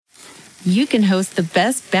you can host the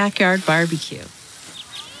best backyard barbecue.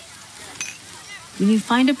 When you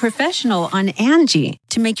find a professional on Angie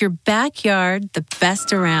to make your backyard the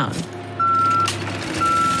best around.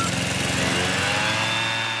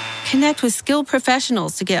 Connect with skilled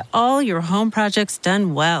professionals to get all your home projects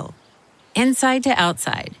done well. Inside to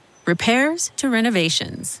outside, repairs to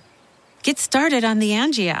renovations. Get started on the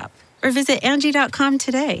Angie app or visit Angie.com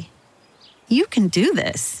today. You can do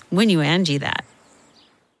this when you Angie that.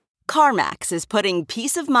 CarMax is putting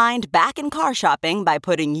peace of mind back in car shopping by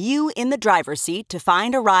putting you in the driver's seat to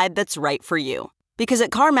find a ride that's right for you. Because at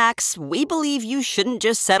CarMax, we believe you shouldn't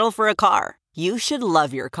just settle for a car. You should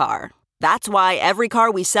love your car. That's why every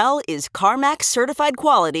car we sell is CarMax certified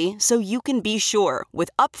quality, so you can be sure with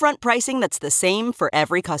upfront pricing that's the same for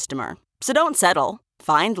every customer. So don't settle.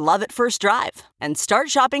 Find love at first drive and start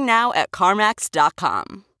shopping now at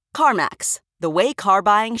CarMax.com. CarMax, the way car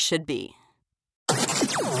buying should be.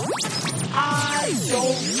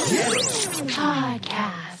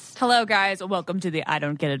 Podcast. Hello, guys. Welcome to the I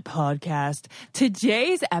Don't Get It podcast.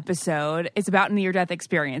 Today's episode is about near-death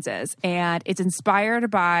experiences, and it's inspired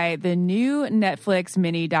by the new Netflix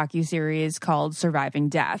mini docuseries called Surviving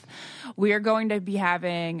Death. We are going to be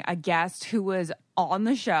having a guest who was on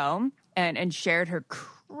the show and shared her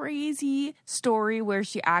crazy story where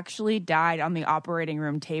she actually died on the operating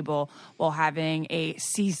room table while having a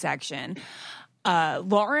C-section.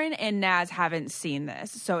 Lauren and Naz haven't seen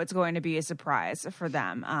this, so it's going to be a surprise for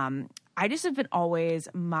them. I just have been always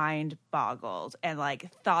mind boggled and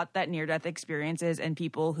thought that near-death experiences and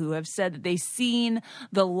people who have said that they've seen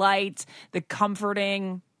the light, the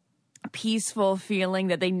comforting, peaceful feeling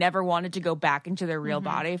that they never wanted to go back into their real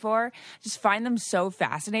body for, just find them so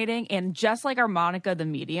fascinating. And just like our Monica the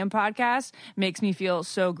Medium podcast makes me feel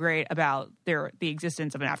so great about the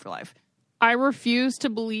existence of an afterlife. I refuse to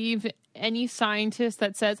believe any scientist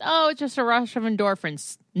that says, oh, it's just a rush of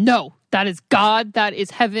endorphins. No, that is God. That is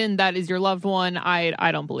heaven. That is your loved one.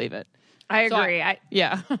 I don't believe it. I agree.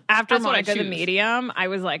 Yeah. After Monica the Medium, I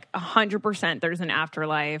was 100% there's an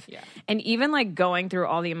afterlife. Yeah. And even going through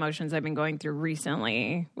all the emotions I've been going through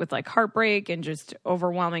recently with heartbreak and just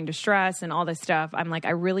overwhelming distress and all this stuff, I'm I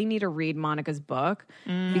really need to read Monica's book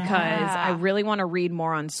because I really want to read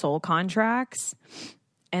more on soul contracts.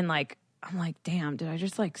 And I'm damn, did I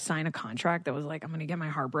just sign a contract that was I'm going to get my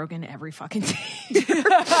heart broken every fucking day?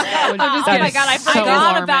 Oh my God, I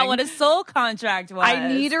forgot about what a soul contract was. I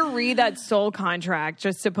need to read that soul contract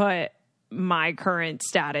just to put my current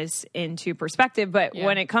status into perspective. But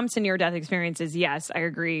when it comes to near-death experiences, yes, I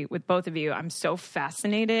agree with both of you. I'm so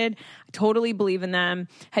fascinated. I totally believe in them.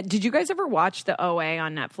 Did you guys ever watch the OA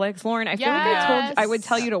on Netflix? Lauren, I feel like I would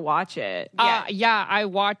tell you to watch it. Yeah, I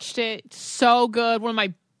watched it. So good. One of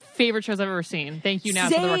my favorite shows I've ever seen. Thank you,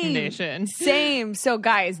 Naz, for the recommendation. Same. So,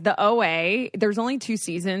 guys, the OA, there's only 2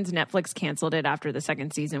 seasons. Netflix canceled it after the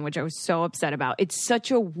 2nd season, which I was so upset about. It's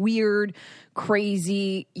such a weird,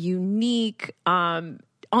 crazy, unique,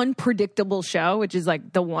 unpredictable show, which is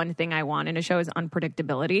the one thing I want in a show is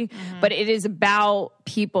unpredictability. But it is about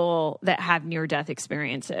people that have near-death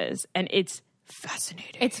experiences, and it's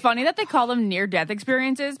fascinating. It's funny that they call them near-death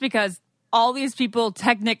experiences because all these people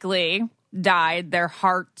technically died, their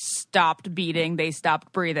heart stopped beating, they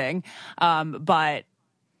stopped breathing, and then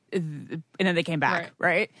they came back,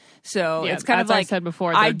 right? So it's kind of I said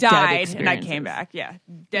before, I died and I came back. Yeah,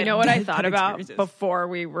 you know what I thought about before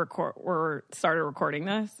we started recording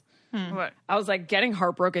this? What? I was getting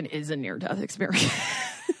heartbroken is a near-death experience.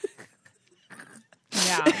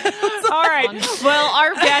 Yeah. All right. Well,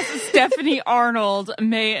 our guest, Stephanie Arnold,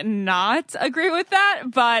 may not agree with that,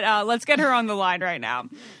 but let's get her on the line right now.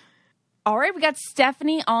 All right, we got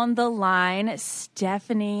Stephanie on the line.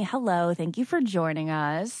 Stephanie, hello. Thank you for joining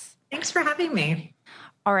us. Thanks for having me.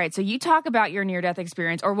 All right, so you talk about your near-death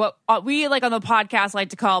experience, or what we on the podcast like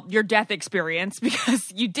to call your death experience,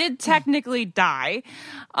 because you did technically die.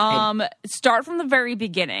 Start from the very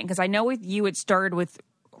beginning, because I know with you it started with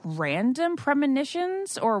random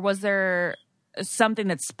premonitions, or was there something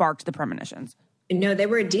that sparked the premonitions? No, they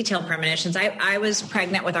were detailed premonitions. I was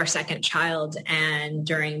pregnant with our second child, and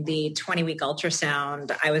during the 20-week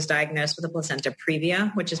ultrasound, I was diagnosed with a placenta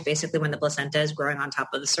previa, which is basically when the placenta is growing on top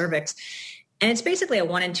of the cervix. And it's basically a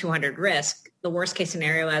 1 in 200 risk. The worst case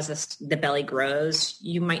scenario, as the belly grows,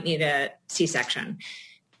 you might need a C-section.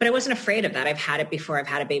 But I wasn't afraid of that. I've had it before. I've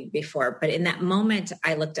had a baby before. But in that moment,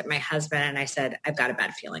 I looked at my husband and I said, I've got a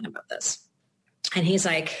bad feeling about this. And he's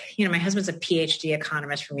like, my husband's a PhD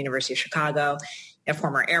economist from University of Chicago. a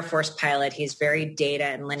former Air Force pilot. He's very data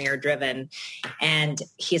and linear driven. And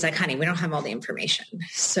he's like, honey, we don't have all the information.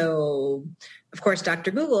 So of course,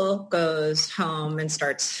 Dr. Google goes home and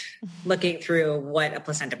starts looking through what a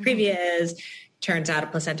placenta previa is. Turns out a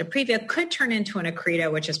placenta previa could turn into an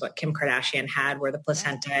accreta, which is what Kim Kardashian had, where the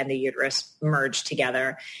placenta and the uterus merge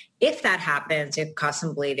together. If that happens, it could cause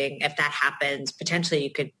some bleeding. If that happens, potentially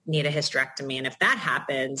you could need a hysterectomy. And if that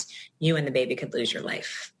happens, you and the baby could lose your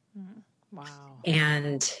life. Wow.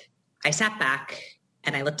 And I sat back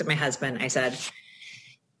and I looked at my husband. I said,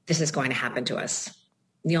 this is going to happen to us.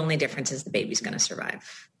 The only difference is the baby's going to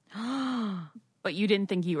survive. But you didn't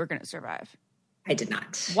think you were going to survive. I did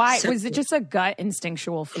not. Why? Was it just a gut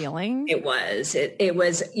instinctual feeling? It was. It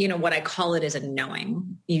was, what I call it is a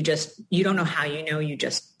knowing. You don't know how you know, you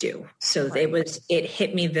just do. So right. It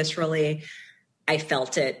hit me viscerally. I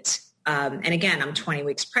felt it. And again, I'm 20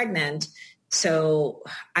 weeks pregnant. So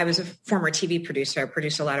I was a former TV producer. I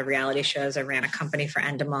produced a lot of reality shows. I ran a company for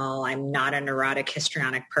Endemol. I'm not a neurotic,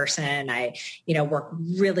 histrionic person. I, work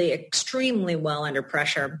really extremely well under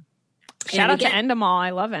pressure. Shout out to Endemol. I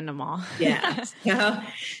love Endemol. Yeah.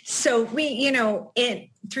 So we,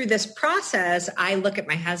 through this process, I look at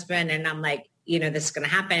my husband and I'm like, this is going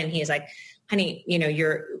to happen. And he's like, honey,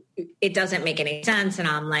 it doesn't make any sense. And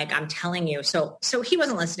I'm like, I'm telling you. So he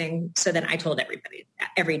wasn't listening. So then I told everybody,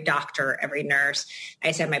 every doctor, every nurse,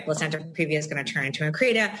 I said, my placenta previa is going to turn into a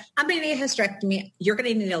accreta. I'm going to need a hysterectomy. You're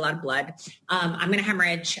going to need a lot of blood. I'm going to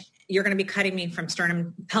hemorrhage. You're going to be cutting me from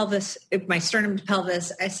my sternum to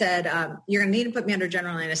pelvis. I said, you're going to need to put me under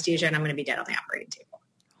general anesthesia and I'm going to be dead on the operating table.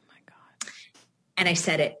 Oh my God. And I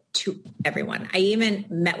said it to everyone. I even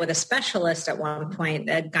met with a specialist at one point,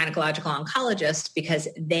 a gynecological oncologist, because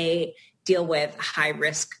they deal with high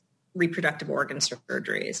risk reproductive organ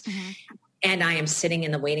surgeries. Mm-hmm. And I am sitting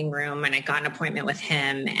in the waiting room and I got an appointment with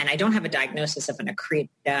him and I don't have a diagnosis of an accreta.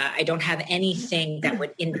 I don't have anything that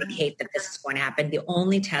would indicate that this is going to happen. The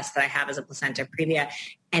only test that I have is a placenta previa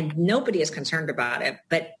and nobody is concerned about it,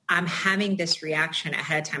 but I'm having this reaction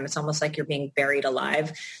ahead of time. It's almost like you're being buried alive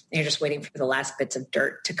and you're just waiting for the last bits of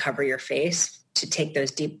dirt to cover your face, to take those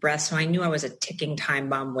deep breaths. So I knew I was a ticking time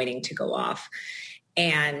bomb waiting to go off.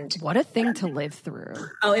 And what a thing to live through.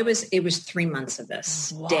 Oh, it was 3 months of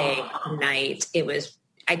this. Wow. Day, night.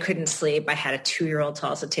 I couldn't sleep. I had a 2-year-old to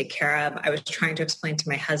also take care of. I was trying to explain to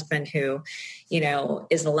my husband who,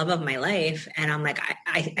 is the love of my life. And I'm like,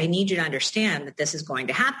 I need you to understand that this is going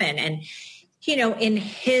to happen. And, in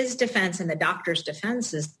his defense and the doctor's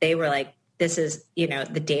defenses, they were like, this is,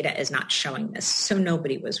 the data is not showing this. So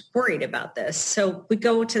nobody was worried about this. So we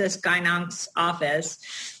go to this gynec's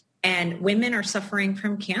office. And women are suffering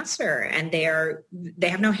from cancer and they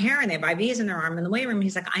have no hair and they have IVs in their arm in the waiting room.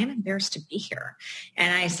 He's like, I am embarrassed to be here.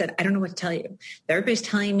 And I said, I don't know what to tell you. Everybody's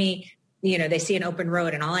telling me, they see an open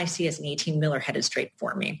road and all I see is an 18-wheeler headed straight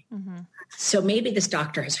for me. Mm-hmm. So maybe this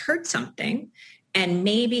doctor has heard something and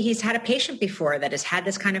maybe he's had a patient before that has had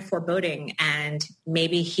this kind of foreboding and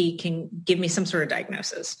maybe he can give me some sort of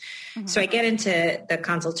diagnosis. Mm-hmm. So I get into the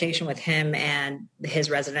consultation with him and his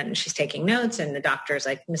resident and she's taking notes and the doctor is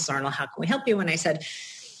like, Mrs. Arnold, how can we help you? And I said,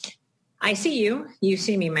 I see you, you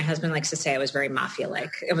see me. My husband likes to say I was very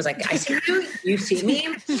mafia-like. It was like, I see you, you see me.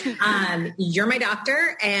 You're my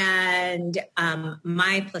doctor and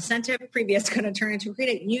my placenta previa is going to turn into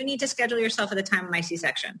accreta. You need to schedule yourself at the time of my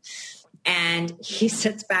C-section. And he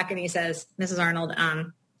sits back and he says, Mrs. Arnold,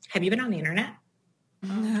 have you been on the internet?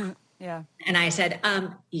 Yeah. And I said,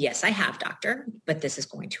 yes, I have, doctor, but this is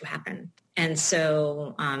going to happen. And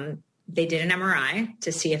so they did an MRI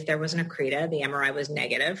to see if there was an accreta. The MRI was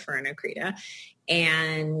negative for an accreta.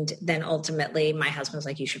 And then ultimately my husband was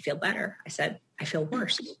like, you should feel better. I said, I feel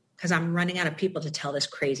worse because I'm running out of people to tell this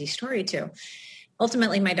crazy story to.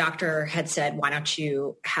 Ultimately, my doctor had said, why don't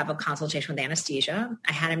you have a consultation with anesthesia?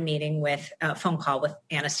 I had a phone call with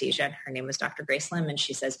anesthesia. Her name was Dr. Grace Lim. And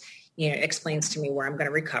she says, explains to me where I'm going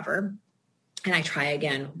to recover. And I try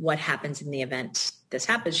again, what happens in the event this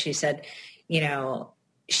happens? She said, you're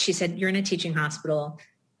in a teaching hospital.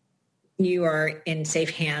 You are in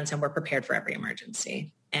safe hands and we're prepared for every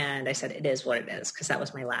emergency. And I said, it is what it is, because that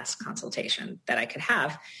was my last consultation that I could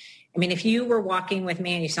have. I mean, if you were walking with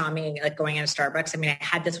me and you saw me like going into Starbucks, I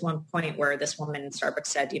had this one point where this woman in Starbucks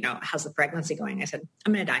said, how's the pregnancy going? I said,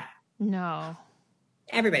 I'm going to die. No.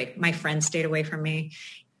 Everybody, my friends stayed away from me.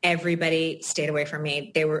 Everybody stayed away from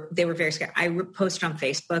me. They were very scared. I posted on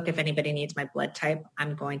Facebook, if anybody needs my blood type,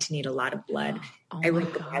 I'm going to need a lot of blood. I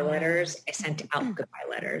wrote goodbye letters. I sent out goodbye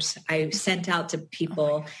letters. I sent out to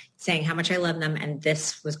people saying how much I love them and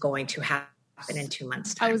this was going to happen happen in 2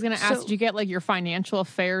 months' time. I was going to ask, did you get like your financial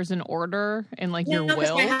affairs in order and like your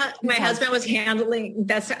will? My husband was handling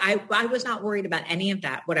I was not worried about any of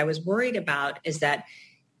that. What I was worried about is that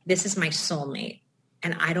this is my soulmate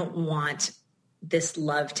and I don't want this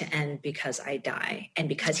love to end because I die and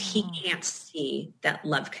because he can't see that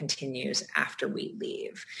love continues after we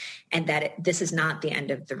leave and that this is not the end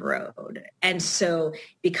of the road. And so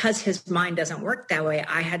because his mind doesn't work that way,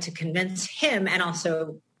 I had to convince him and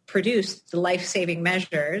also produce the life-saving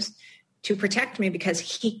measures to protect me because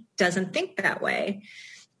he doesn't think that way.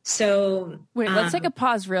 So wait, let's take a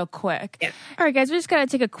pause real quick. Yeah. All right, guys, we just got to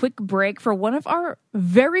take a quick break for one of our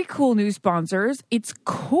very cool new sponsors. It's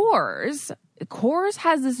Coors. Coors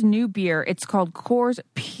has this new beer. It's called Coors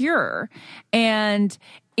Pure, and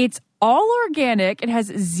it's all organic. It has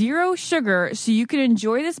 0 sugar, so you can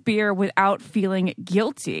enjoy this beer without feeling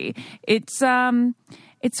guilty. It's a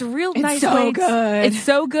real nice so way. good. It's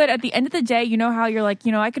so good. At the end of the day, you know how you're like,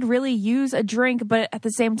 I could really use a drink, but at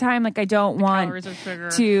the same time, like I don't want Calories of sugar.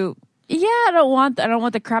 I don't want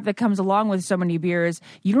the crap that comes along with so many beers.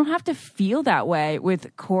 You don't have to feel that way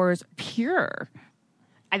with Coors Pure.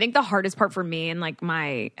 I think the hardest part for me in like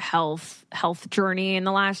my health journey in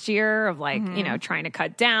the last year of like, trying to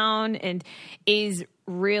cut down and is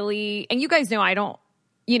really, and you guys know I don't,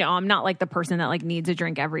 I'm not like the person that like needs a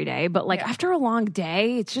drink every day, but like after a long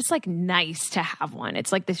day, it's just like nice to have one.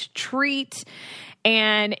 It's like this treat.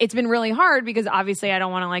 And it's been really hard because obviously I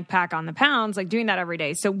don't want to like pack on the pounds, like doing that every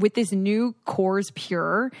day. So with this new Coors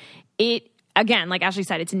Pure, again, like Ashley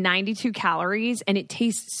said, it's 92 calories and it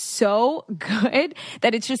tastes so good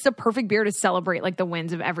that it's just a perfect beer to celebrate like the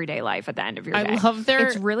wins of everyday life at the end of your day. I love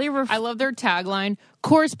their I love their tagline,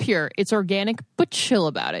 Coors Pure. It's organic, but chill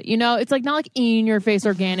about it. It's like not like in your face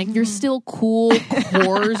organic. You're still cool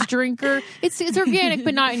Coors drinker. It's organic,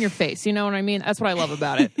 but not in your face. You know what I mean? That's what I love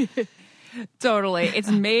about it. Totally.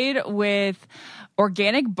 It's made with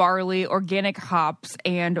organic barley, organic hops,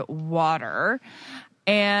 and water.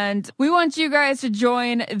 And we want you guys to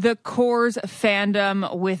join the Coors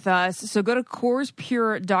fandom with us. So go to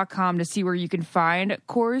CoorsPure.com to see where you can find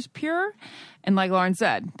Coors Pure. And like Lauren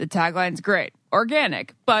said, the tagline's great.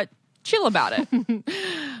 Organic, but chill about it.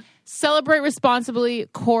 Celebrate responsibly.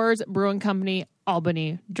 Coors Brewing Company,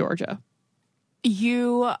 Albany, Georgia.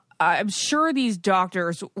 I'm sure these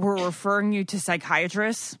doctors were referring you to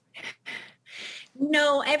psychiatrists.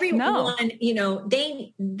 No, everyone,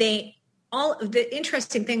 they all the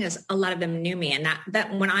interesting thing is a lot of them knew me, and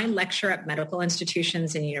that when I lecture at medical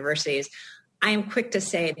institutions and universities, I am quick to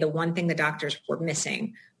say the one thing the doctors were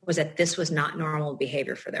missing was that this was not normal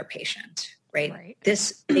behavior for their patient, right?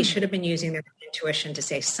 They should have been using their intuition to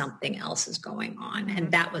say something else is going on.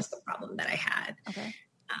 And that was the problem that I had. Okay.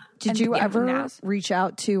 Did you ever reach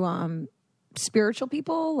out to spiritual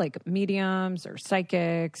people like mediums or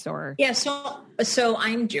psychics or? Yeah. So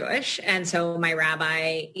I'm Jewish. And so my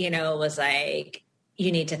rabbi, was like,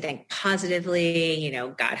 you need to think positively,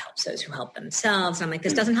 God helps those who help themselves. And I'm like,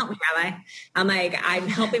 this doesn't help me, Rabbi. I'm like, I'm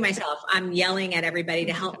helping myself. I'm yelling at everybody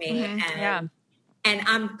to help me. And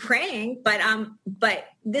I'm praying, but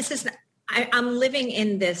this is, I'm living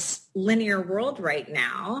in this linear world right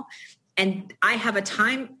now. And I have a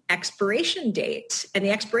time expiration date, and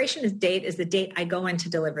the expiration date is the date I go in to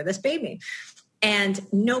deliver this baby. And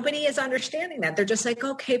nobody is understanding that. They're just like,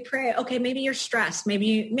 okay, pray. Okay, maybe you're stressed.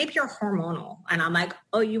 Maybe you're hormonal. And I'm like,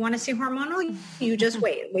 oh, you want to see hormonal? You just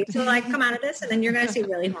wait till I come out of this, and then you're going to see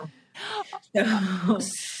really hormonal.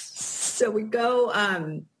 So we go,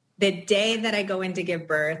 the day that I go in to give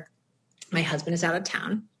birth, my husband is out of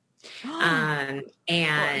town.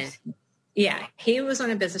 And yeah, he was on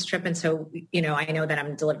a business trip. And so, I know that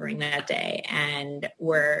I'm delivering that day, and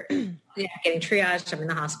we're getting triaged. I'm in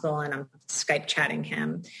the hospital and I'm Skype chatting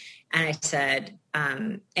him. And I said,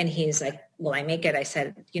 and he's like, will I make it? I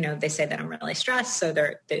said, they say that I'm really stressed. So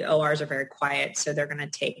the ORs are very quiet. So they're going to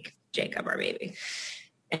take Jacob, our baby.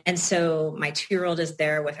 And so my 2-year-old is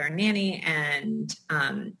there with our nanny, and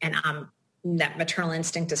that maternal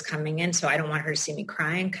instinct is coming in. So I don't want her to see me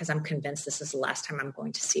crying because I'm convinced this is the last time I'm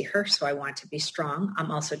going to see her. So I want to be strong. I'm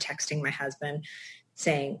also texting my husband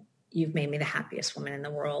saying, you've made me the happiest woman in the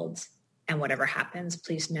world. And whatever happens,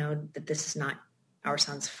 please know that this is not our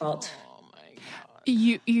son's fault. Oh my God.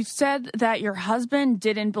 You said that your husband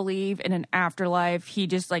didn't believe in an afterlife.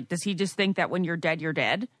 Does he just think that when you're dead, you're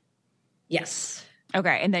dead? Yes.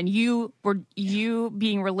 Okay. And then you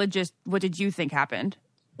being religious, what did you think happened?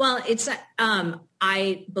 Well, it's,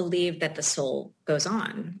 I believe that the soul goes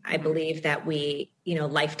on. I believe that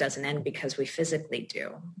life doesn't end because we physically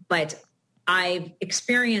do. But I've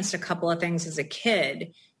experienced a couple of things as a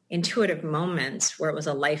kid, intuitive moments where it was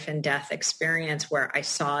a life and death experience where I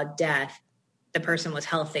saw death, the person was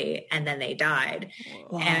healthy, and then they died.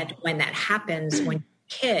 Wow. And when that happens, when you're a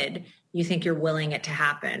kid, you think you're willing it to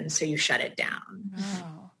happen, so you shut it down.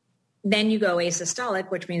 Oh. Then you go asystolic,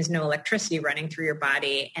 which means no electricity running through your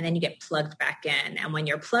body, and then you get plugged back in. And when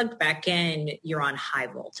you're plugged back in, you're on high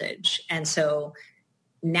voltage. And so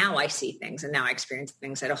now I see things, and now I experience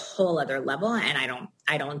things at a whole other level, and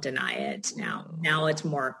I don't deny it now. Now it's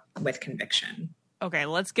more with conviction. Okay,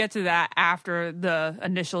 let's get to that after the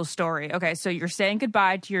initial story. Okay, so you're saying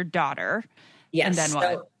goodbye to your daughter. Yes. And then what?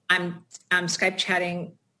 So I'm Skype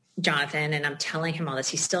chatting Jonathan, and I'm telling him all this.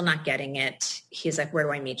 He's still not getting it. He's like, where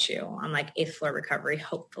do I meet you? I'm like, 8th floor recovery,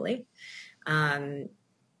 hopefully. And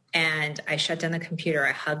I shut down the computer.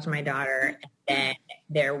 I hugged my daughter, and then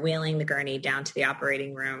they're wheeling the gurney down to the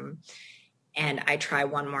operating room. And I try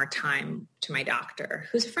one more time to my doctor,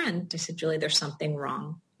 who's a friend. I said, Julie, there's something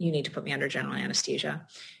wrong. You need to put me under general anesthesia.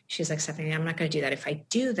 She's like, Stephanie, I'm not going to do that. If I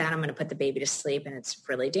do that, I'm going to put the baby to sleep, and it's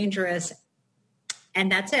really dangerous.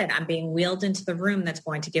 And that's it. I'm being wheeled into the room that's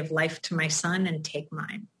going to give life to my son and take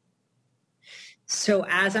mine. So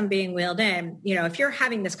as I'm being wheeled in, if you're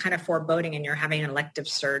having this kind of foreboding and you're having an elective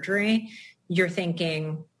surgery, you're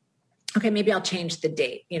thinking, okay, maybe I'll change the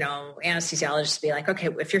date. Anesthesiologists be like, okay,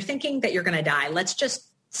 if you're thinking that you're going to die, let's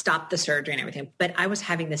just stop the surgery and everything. But I was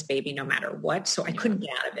having this baby no matter what, so I couldn't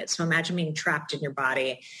get out of it. So imagine being trapped in your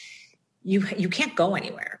body. You can't go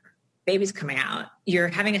anywhere. Baby's coming out. You're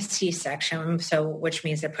having a C-section, which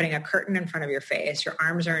means they're putting a curtain in front of your face. Your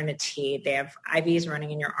arms are in a T. They have IVs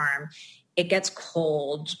running in your arm. It gets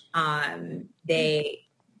cold. They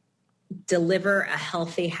deliver a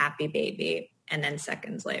healthy, happy baby, and then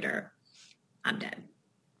seconds later, I'm dead.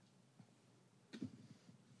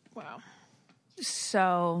 Wow.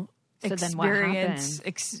 So then what happened?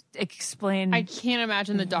 Explain. I can't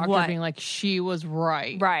imagine the doctor being like, she was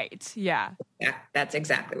right. Right. Yeah. Yeah, that's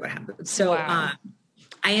exactly what happened. So I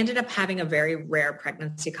ended up having a very rare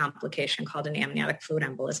pregnancy complication called an amniotic fluid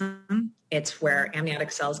embolism. It's where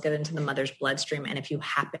amniotic cells get into the mother's bloodstream. And if you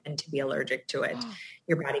happen to be allergic to it,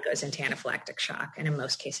 your body goes into anaphylactic shock. And in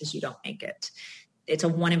most cases, you don't make it. It's a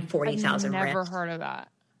 1 in 40,000 risk. I've never heard of that.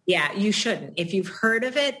 Yeah, you shouldn't. If you've heard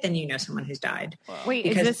of it, then you know someone who's died. Wow. Wait,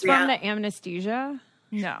 is this from the anesthesia?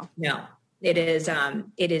 No. It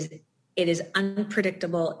is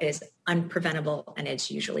unpredictable, it is unpreventable, and it's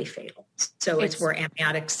usually fatal. So it's where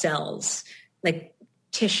amniotic cells, like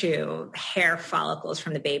tissue, hair follicles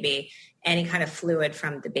from the baby, any kind of fluid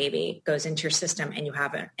from the baby goes into your system, and you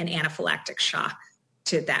have an anaphylactic shock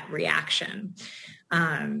to that reaction.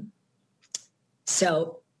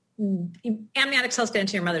 So amniotic cells get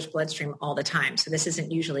into your mother's bloodstream all the time. So this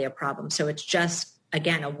isn't usually a problem. So it's just,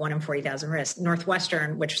 again, a 1 in 40,000 risk.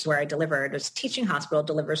 Northwestern, which is where I delivered, was a teaching hospital,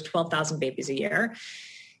 delivers 12,000 babies a year.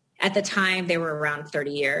 At the time, they were around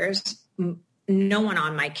 30 years. No one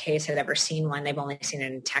on my case had ever seen one. They've only seen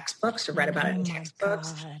it in textbooks or read about it in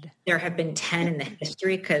textbooks. God. There have been 10 in the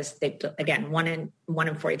history because they, again, 1 in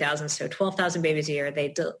 40,000. So 12,000 babies a year.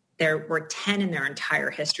 There were 10 in their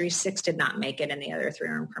entire history. 6 did not make it, and the other 3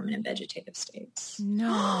 are in permanent vegetative states.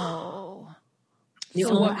 No.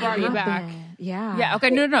 So what brought you back? Yeah. Yeah.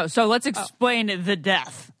 Okay. No. So let's explain the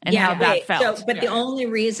death and how that felt. The only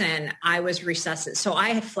reason I was resuscitated, so I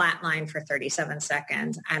had flatlined for 37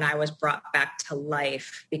 seconds, and I was brought back to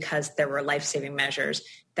life because there were life-saving measures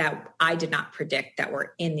that I did not predict that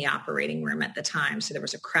were in the operating room at the time. So there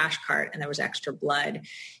was a crash cart and there was extra blood.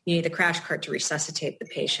 You need the crash cart to resuscitate the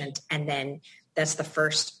patient, and then that's the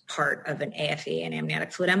first part of an AFE, an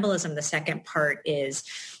amniotic fluid embolism. The second part is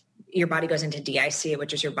your body goes into DIC,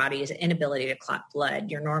 which is your body's inability to clot blood.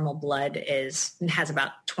 Your normal blood has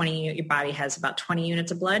about 20, your body has about 20 units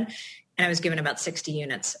of blood. And I was given about 60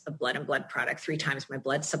 units of blood and blood product, 3 times my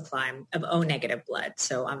blood supply of O negative blood.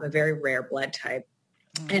 So I'm a very rare blood type.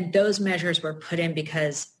 And those measures were put in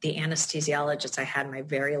because the anesthesiologist I had my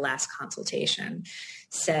very last consultation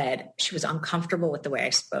said she was uncomfortable with the way I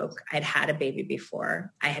spoke. I'd had a baby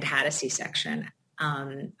before. I had had a C-section.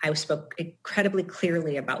 I spoke incredibly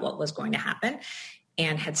clearly about what was going to happen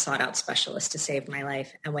and had sought out specialists to save my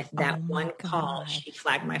life. And with that one call, she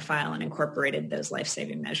flagged my file and incorporated those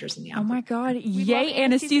life-saving measures in the operation. Oh my God. Yay,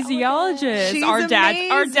 anesthesiologist. She's Our dad's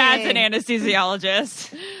an amazing.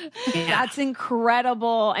 anesthesiologist. Yeah. That's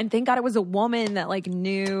incredible. And thank God it was a woman that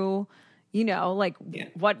knew,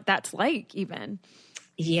 what that's like even.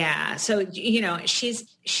 Yeah. So,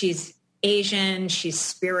 she's Asian, she's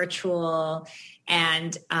spiritual.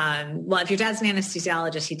 And, if your dad's an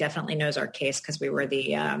anesthesiologist, he definitely knows our case because we were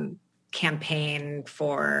the campaign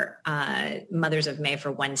for Mothers of May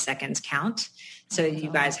for 1 Second's Count. So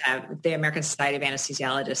you guys have the American Society of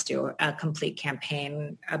Anesthesiologists do a complete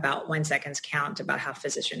campaign about 1 Second's Count, about how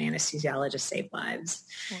physician anesthesiologists save lives.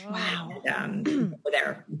 Wow. And,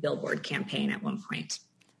 their billboard campaign at one point.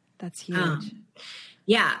 That's huge.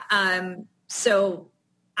 So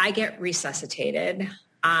I get resuscitated.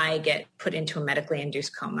 I get put into a medically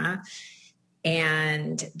induced coma.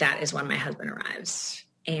 And that is when my husband arrives.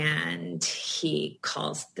 And he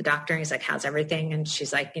calls the doctor and he's like, how's everything? And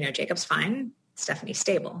she's like, Jacob's fine. Stephanie's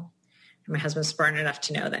stable. And my husband's smart enough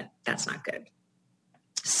to know that that's not good.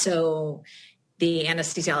 So the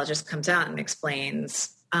anesthesiologist comes out and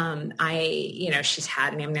explains, she's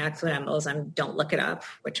had an amniotic fluid embolism. Don't look it up,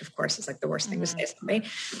 which of course is like the worst thing to say to somebody.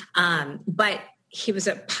 But he was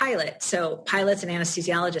a pilot. So pilots and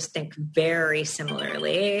anesthesiologists think very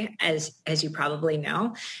similarly, as you probably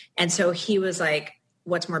know. And so he was like,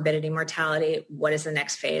 what's morbidity, mortality? What is the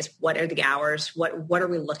next phase? What are the hours? What are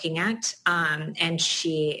we looking at? And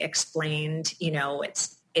she explained,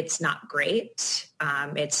 it's not great.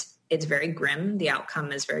 It's very grim. The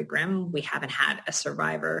outcome is very grim. We haven't had a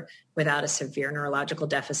survivor without a severe neurological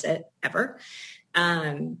deficit ever.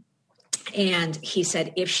 And he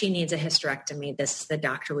said, if she needs a hysterectomy, this is the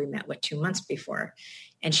doctor we met with 2 months before.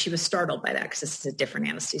 And she was startled by that because this is a different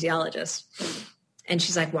anesthesiologist. And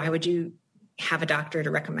she's like, why would you have a doctor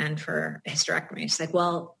to recommend for a hysterectomy? She's like,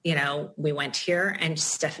 well, we went here and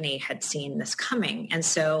Stephanie had seen this coming. And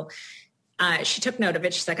so she took note of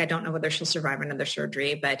it. She's like, I don't know whether she'll survive another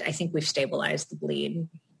surgery, but I think we've stabilized the bleed.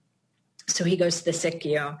 So he goes to the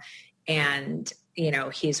SICU and,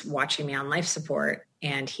 he's watching me on life support.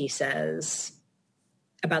 And he says,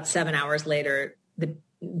 about 7 hours later, the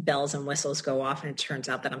bells and whistles go off and it turns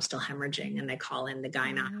out that I'm still hemorrhaging. And they call in the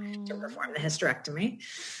gyna to perform the hysterectomy.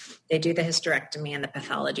 They do the hysterectomy and the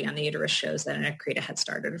pathology on the uterus shows that an accreta had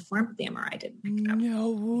started to form. The MRI didn't pick it up.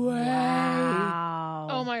 No way. Wow.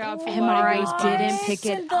 Oh my God. MRI didn't pick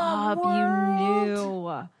it up. You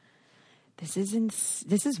knew. This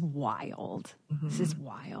is wild. Mm-hmm. This is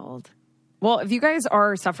wild. Well, if you guys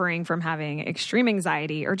are suffering from having extreme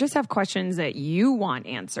anxiety or just have questions that you want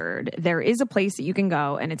answered, there is a place that you can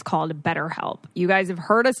go, and it's called BetterHelp. You guys have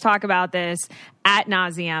heard us talk about this ad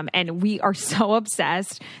nauseum, and we are so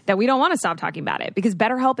obsessed that we don't want to stop talking about it because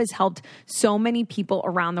BetterHelp has helped so many people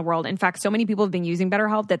around the world. In fact, so many people have been using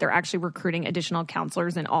BetterHelp that they're actually recruiting additional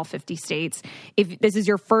counselors in all 50 states. If this is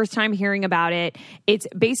your first time hearing about it, it's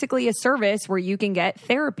basically a service where you can get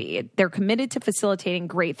therapy. They're committed to facilitating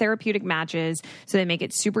great therapeutic matches, so they make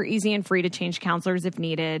it super easy and free to change counselors if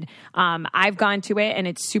needed. I've gone to it, and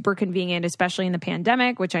it's super convenient, especially in the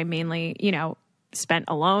pandemic, which I mainly, spent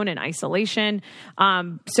alone in isolation.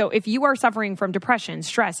 So if you are suffering from depression,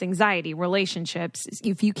 stress, anxiety, relationships,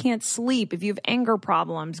 if you can't sleep, if you have anger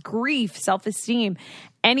problems, grief, self-esteem,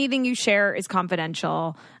 anything you share is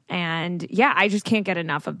confidential. And yeah, I just can't get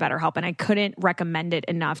enough of BetterHelp, and I couldn't recommend it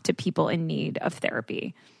enough to people in need of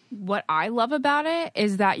therapy. What I love about it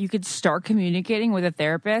is that you could start communicating with a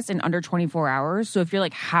therapist in under 24 hours. So if you're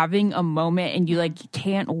like having a moment and you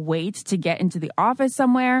can't wait to get into the office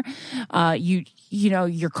somewhere,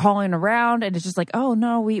 you're calling around and it's just like, oh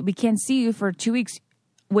no, we can't see you for 2 weeks.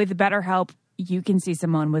 With BetterHelp, you can see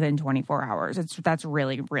someone within 24 hours. That's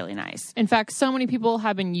really, really nice. In fact, so many people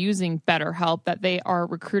have been using BetterHelp that they are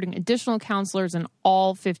recruiting additional counselors in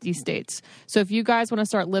all 50 states. So if you guys want to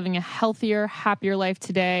start living a healthier, happier life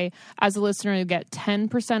today, as a listener, you get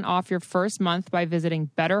 10% off your first month by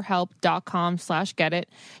visiting betterhelp.com/getit.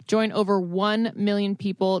 Join over 1 million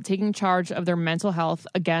people taking charge of their mental health.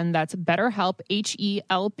 Again, that's BetterHelp,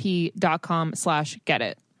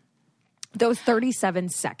 HELP.com/getit. Those 37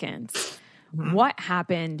 seconds. What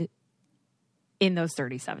happened in those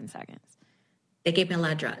 37 seconds? They gave me a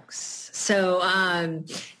lot of drugs. So what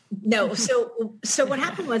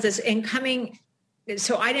happened was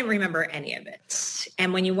so I didn't remember any of it.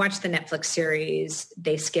 And when you watch the Netflix series,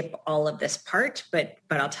 they skip all of this part, but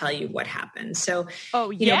I'll tell you what happened. So,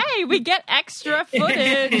 we get extra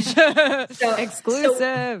footage.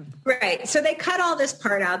 Exclusive. Right. So they cut all this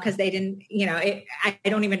part out because they didn't, I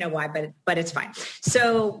don't even know why, but it's fine.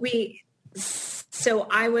 So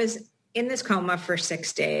I was in this coma for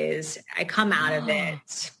 6 days. I come out of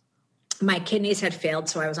it. My kidneys had failed,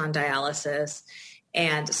 so I was on dialysis.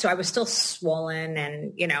 And so I was still swollen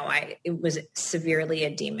and, it was severely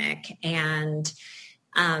edemic. And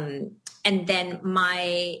then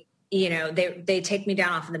they take me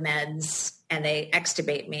down off of the meds and they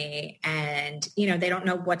extubate me and, they don't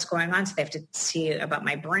know what's going on. So they have to see about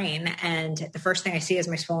my brain. And the first thing I see is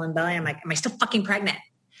my swollen belly. I'm like, am I still fucking pregnant?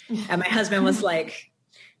 And my husband was like,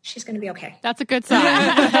 she's going to be okay. That's a good sign.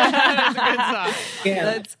 That's a good sign. Yeah.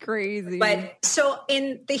 That's crazy. But so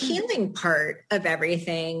in the healing part of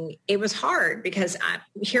everything, it was hard because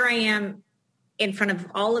here I am in front of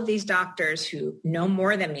all of these doctors who know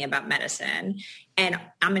more than me about medicine. And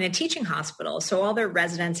I'm in a teaching hospital. So all their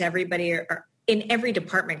residents, everybody are in every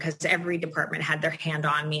department, because every department had their hand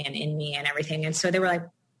on me and in me and everything. And so they were like,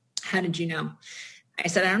 how did you know? I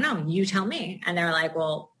said, I don't know. You tell me. And they're like,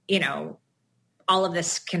 well, you know, all of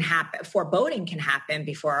this can happen. Foreboding can happen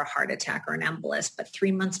before a heart attack or an embolus, but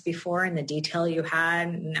 3 months before and the detail you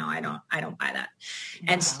had, no, I don't buy that. Wow.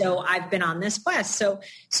 And so I've been on this quest. So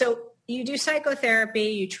you do psychotherapy,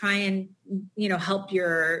 you try and, you know, help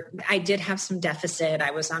I did have some deficit.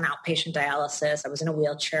 I was on outpatient dialysis. I was in a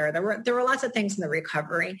wheelchair. There were lots of things in the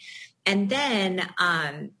recovery. And then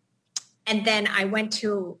I went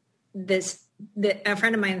to a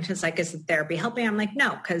friend of mine who's like, is therapy helping? I'm like,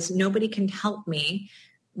 no, because nobody can help me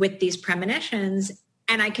with these premonitions,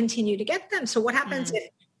 and I continue to get them. So what happens if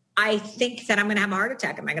I think that I'm going to have a heart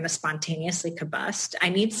attack? Am I going to spontaneously combust? I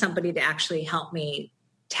need somebody to actually help me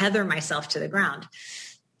tether myself to the ground.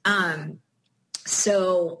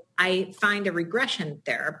 So I find a regression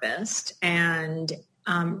therapist, and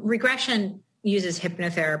regression uses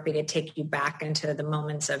hypnotherapy to take you back into the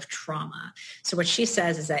moments of trauma. So what she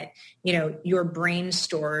says is that, you know, your brain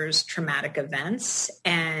stores traumatic events,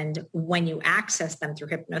 and when you access them through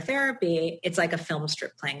hypnotherapy, it's like a film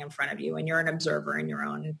strip playing in front of you, and you're an observer in your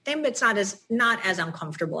own thing, but it's not as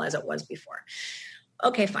uncomfortable as it was before.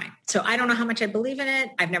 Okay, fine. So I don't know how much I believe in it.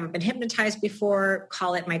 I've never been hypnotized before.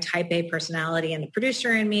 Call it my type A personality and the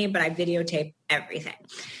producer in me, but I videotape everything.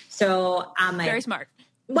 So I'm like, very smart.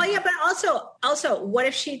 Well, yeah, but also, what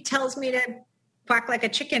if she tells me to quack like a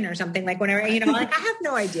chicken or something? Like whenever, you know, like I have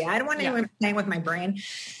no idea. I don't want anyone playing with my brain.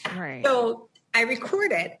 Right. So I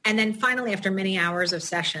record it. And then finally, after many hours of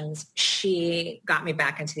sessions, she got me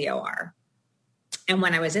back into the OR. And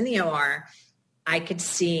when I was in the OR, I could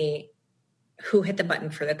see who hit the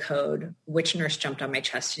button for the code, which nurse jumped on my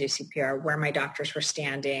chest to do CPR, where my doctors were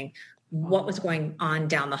standing, what was going on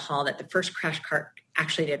down the hall, that the first crash cart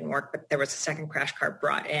actually didn't work, but there was a second crash cart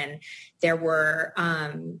brought in. There were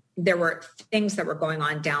things that were going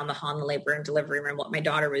on down the hall in the labor and delivery room, what my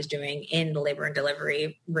daughter was doing in the labor and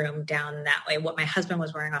delivery room down that way, what my husband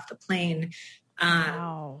was wearing off the plane.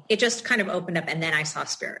 Wow. It just kind of opened up. And then I saw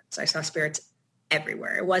spirits. I saw spirits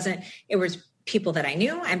everywhere. It was people that I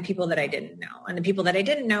knew and people that I didn't know. And the people that I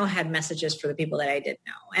didn't know had messages for the people that I did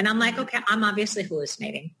know. And I'm like, okay, I'm obviously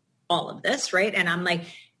hallucinating all of this, right? And I'm like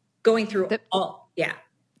going through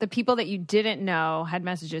the people that you didn't know had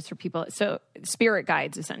messages for people. So spirit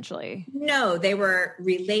guides, essentially. No, they were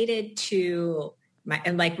related to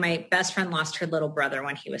my best friend lost her little brother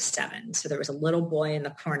when he was 7. So there was a little boy in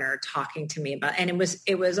the corner talking to me about, and it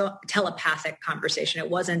was a telepathic conversation. It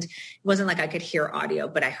wasn't like I could hear audio,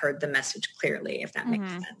 but I heard the message clearly, if that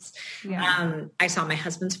makes sense. Yeah. I saw my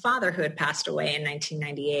husband's father, who had passed away in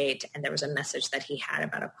 1998. And there was a message that he had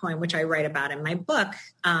about a coin, which I write about in my book.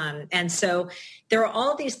 And so there are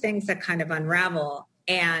all these things that kind of unravel,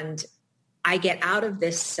 and I get out of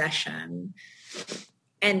this session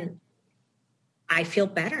and I feel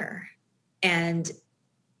better. And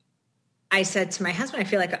I said to my husband, I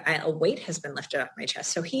feel like a weight has been lifted off my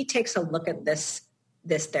chest. So he takes a look at this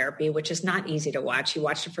therapy, which is not easy to watch. He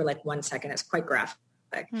watched it for like 1 second. It's quite graphic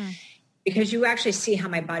because you actually see how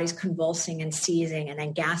my body's convulsing and seizing and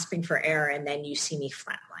then gasping for air. And then you see me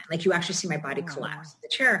flatline. Like you actually see my body collapse in the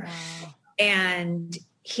chair. Wow. And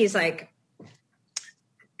he's like,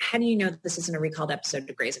 how do you know that this isn't a recalled episode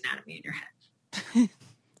of Grey's Anatomy in your head?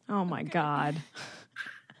 Oh my God.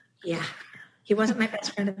 Yeah. He wasn't my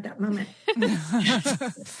best friend at that moment.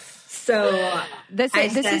 So this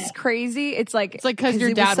is crazy. It's like because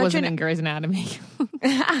your dad wasn't in Grey's Anatomy.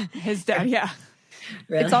 His dad. Yeah.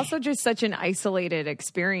 Really? It's also just such an isolated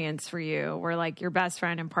experience for you, where like your best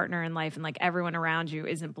friend and partner in life and like everyone around you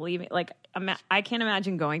isn't believing. Like I can't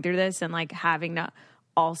imagine going through this and like having to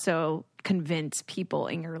also convince people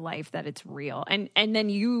in your life that it's real. And then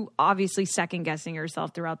you obviously second guessing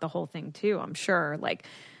yourself throughout the whole thing too, I'm sure. Like,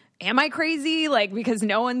 am I crazy? Like, because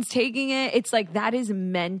no one's taking it. It's like, that is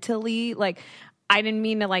mentally like, I didn't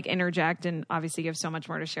mean to like interject, and obviously you have so much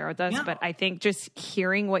more to share with us, but I think just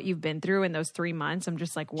hearing what you've been through in those 3 months, I'm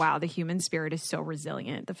just like, wow, the human spirit is so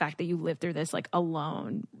resilient. The fact that you lived through this like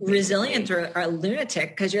alone. Resilient or a lunatic,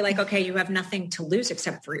 because you're like, okay, you have nothing to lose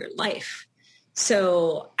except for your life.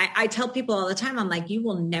 So I tell people all the time, I'm like, you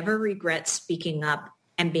will never regret speaking up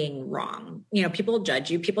and being wrong. You know, people judge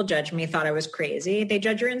you. People judge me, thought I was crazy. They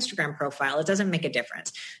judge your Instagram profile. It doesn't make a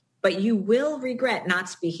difference. But you will regret not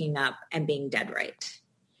speaking up and being dead right.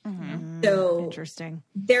 So interesting.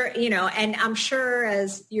 There, and I'm sure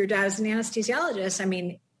as your dad is an anesthesiologist, I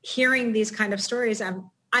mean, hearing these kind of stories, I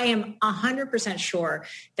am 100% sure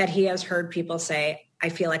that he has heard people say, I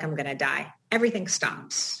feel like I'm going to die. Everything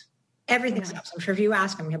stops. Everything stops. I'm sure if you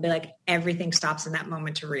ask him, he'll be like, everything stops in that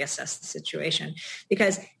moment to reassess the situation,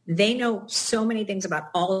 because they know so many things about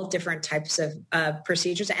all different types of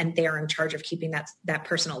procedures, and they're in charge of keeping that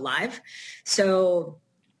person alive. So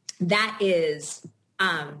that is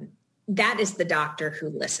the doctor who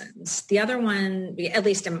listens. The other one, at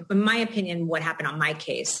least in my opinion, what happened on my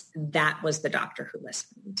case, that was the doctor who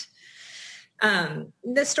listened.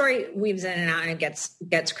 The story weaves in and out and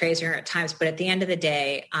gets crazier at times, but at the end of the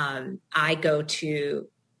day, I go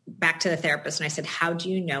back to the therapist and I said, how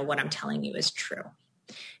do you know what I'm telling you is true?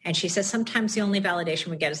 And she says, sometimes the only validation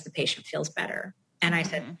we get is the patient feels better. And I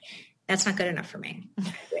said, that's not good enough for me.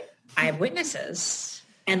 I have witnesses,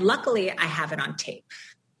 and luckily I have it on tape.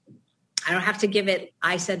 I don't have to give it,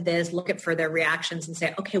 I said this, look at for their reactions and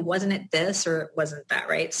say, okay, wasn't it this or wasn't that,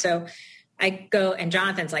 right? So I go, and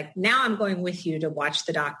Jonathan's like, now I'm going with you to watch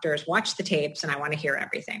the doctors, watch the tapes, and I want to hear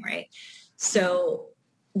everything, right? So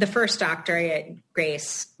the first doctor,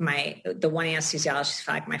 Grace, the one anesthesiologist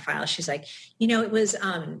flagged my file. She's like,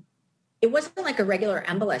 it wasn't like a regular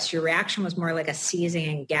embolus. Your reaction was more like a seizing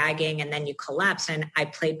and gagging, and then you collapse. And I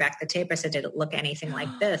played back the tape. I said, did it look anything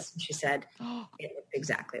like this? And she said, it looked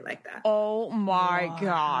exactly like that. Oh my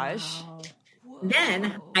gosh.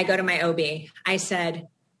 Then I go to my OB. I said,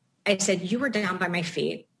 you were down by my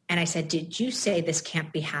feet. And I said, did you say this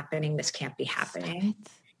can't be happening? This can't be happening.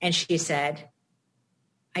 And she said,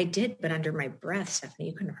 I did, but under my breath, Stephanie,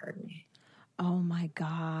 you couldn't have heard me. Oh my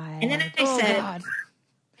God. And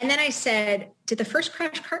then I said, did the first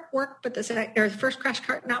crash cart work, but the first crash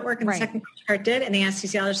cart not work, and the second crash cart did? And the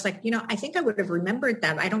anesthesiologist was like, I think I would have remembered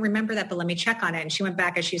that. I don't remember that, but let me check on it. And she went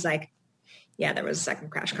back and she's like, yeah, there was a second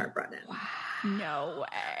crash cart brought in. Wow. No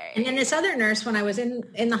way. And then this other nurse, when I was in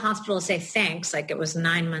the hospital to say thanks, like it was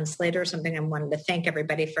 9 months later or something, and wanted to thank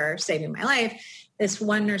everybody for saving my life. This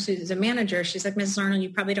one nurse who's a manager, she's like, Mrs. Arnold,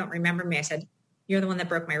 you probably don't remember me. I said, you're the one that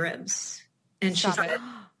broke my ribs. And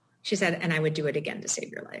she said, and I would do it again to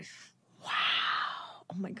save your life. Wow.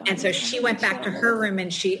 Oh my God. And so she went back to her room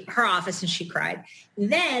and her office, and she cried.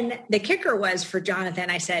 Then the kicker was for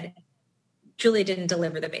Jonathan, I said, Julie didn't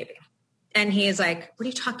deliver the baby. And he is like, what are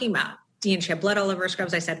you talking about? She had blood all over her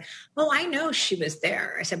scrubs. I said, oh, I know she was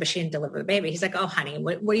there. I said, but she didn't deliver the baby. He's like, oh, honey,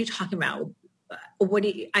 what are you talking about?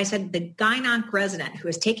 I said, the gyn-onc resident who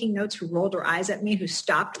was taking notes, who rolled her eyes at me, who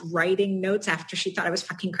stopped writing notes after she thought I was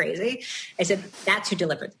fucking crazy. I said, that's who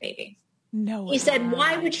delivered the baby. No. He said,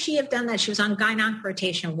 why would she have done that? She was on gyn-onc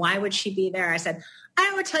rotation. Why would she be there? I said,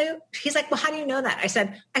 I would tell you. He's like, well, how do you know that? I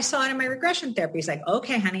said, I saw it in my regression therapy. He's like,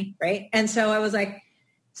 okay, honey. Right. And so I was like,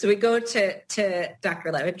 so we go to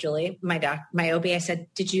Dr. Levitt, Julie, my OB. I said,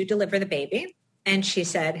 did you deliver the baby? And she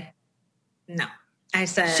said, no. I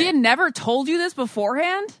said, she had never told you this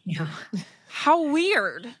beforehand? Yeah. How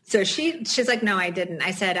weird. So she's like, no, I didn't.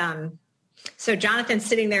 I said, so Jonathan's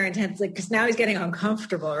sitting there intensely because now he's getting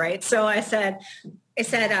uncomfortable, right? So I said,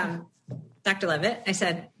 Dr. Levitt, I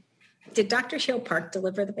said, did Dr. Hill Park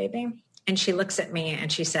deliver the baby? And she looks at me and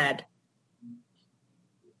she said,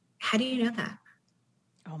 how do you know that?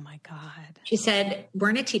 Oh my God. She said,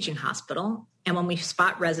 we're in a teaching hospital. And when we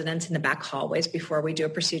spot residents in the back hallways before we do a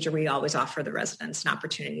procedure, we always offer the residents an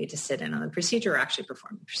opportunity to sit in on the procedure or actually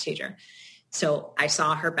perform the procedure. So I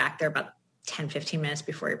saw her back there about 10, 15 minutes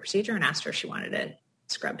before your procedure and asked her if she wanted to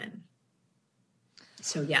scrub in.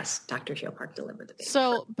 So yes, Dr. Hill Park delivered the baby.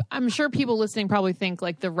 So I'm sure people listening probably think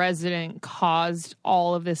like the resident caused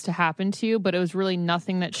all of this to happen to you, but it was really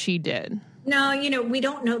nothing that she did. No, we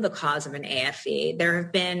don't know the cause of an AFE. There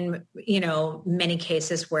have been, many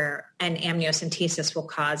cases where an amniocentesis will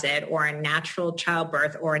cause it, or a natural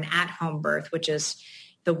childbirth, or an at-home birth, which is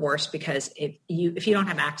the worst because if you don't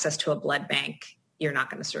have access to a blood bank, you're not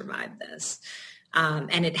going to survive this.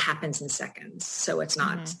 And it happens in seconds. So it's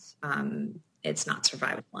not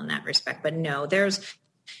survivable in that respect. But no, there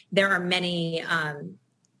are many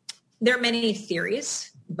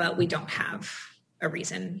theories, but we don't have a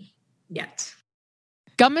reason yet.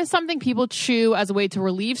 Gum is something people chew as a way to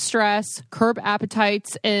relieve stress, curb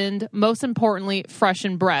appetites, and most importantly,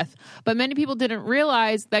 freshen breath. But many people didn't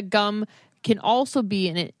realize that gum can also be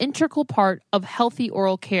an integral part of healthy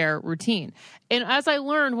oral care routine. And as I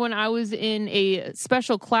learned when I was in a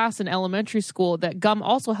special class in elementary school, that gum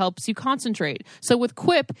also helps you concentrate. So with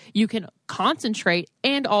Quip, you can concentrate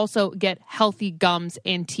and also get healthy gums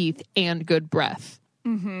and teeth and good breath.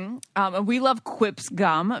 Mm-hmm. And we love Quip's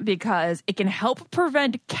gum because it can help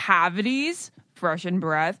prevent cavities freshen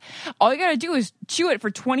breath. All you got to do is chew it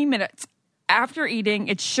for 20 minutes after eating.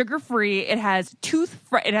 It's sugar-free. It has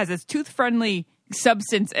this tooth-friendly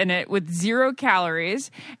substance in it with 0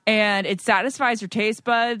 calories, and it satisfies your taste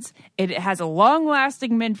buds. It has a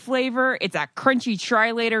long-lasting mint flavor. It's a crunchy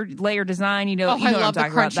tri-layer design. You know I what love I'm the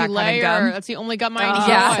talking about, crunchy that layer. kind of gum. That's the only gum I Oh,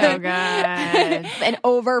 enjoy. so good. And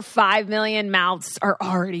over 5 million mouths are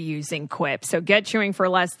already using Quip. So get chewing for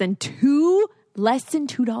less than $2,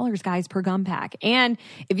 guys, per gum pack. And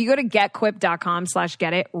if you go to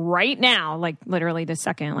getquip.com/get it right now, like literally this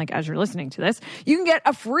second, like as you're listening to this, you can get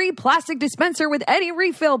a free plastic dispenser with any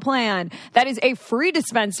refill plan. That is a free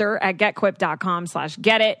dispenser at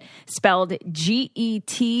getquip.com/get it, spelled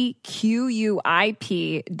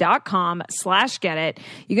GETQUIP.com/get it.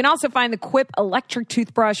 You can also find the Quip electric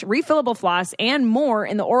toothbrush, refillable floss, and more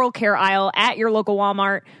in the oral care aisle at your local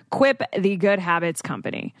Walmart. Quip, the good habits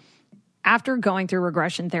company. After going through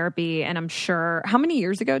regression therapy, and I'm sure, how many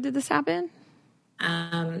years ago did this happen?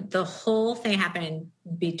 The whole thing happened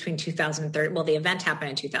between 2013. Well, the event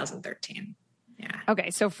happened in 2013. Yeah.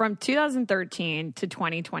 Okay. So from 2013 to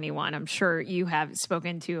 2021, I'm sure you have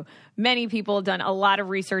spoken to many people, done a lot of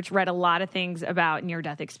research, read a lot of things about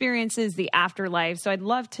near-death experiences, the afterlife. So I'd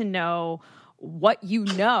love to know what you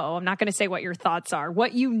know. I'm not going to say what your thoughts are,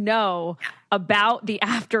 what you know about the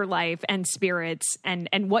afterlife and spirits and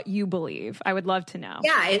what you believe. I would love to know.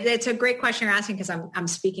 Yeah, it's a great question you're asking, because I'm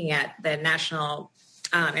speaking at the International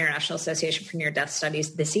Association for Near-Death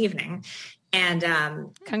Studies this evening. And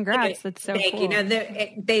congrats. That's so cool. You know,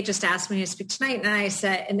 they just asked me to speak tonight,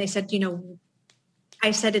 and they said,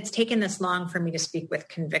 I said, it's taken this long for me to speak with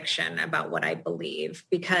conviction about what I believe,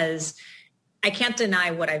 because I can't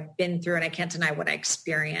deny what I've been through and I can't deny what I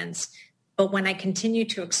experienced. But when I continue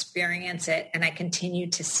to experience it and I continue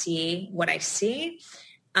to see what I see,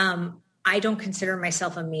 I don't consider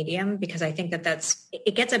myself a medium, because I think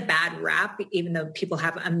it gets a bad rap, even though people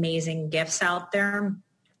have amazing gifts out there.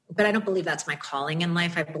 But I don't believe that's my calling in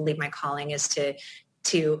life. I believe my calling is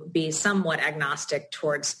to be somewhat agnostic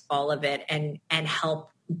towards all of it and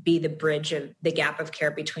help be the bridge of the gap of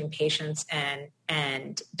care between patients and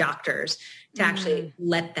doctors, to actually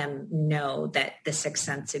let them know that the sixth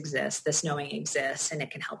sense exists, this knowing exists, and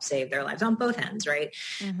it can help save their lives on both ends, right?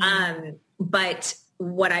 Mm-hmm. But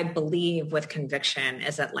what I believe with conviction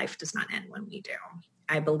is that life does not end when we do.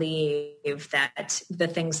 I believe that the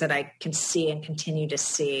things that I can see and continue to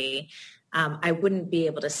see, I wouldn't be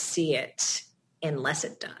able to see it unless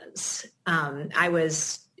it does. I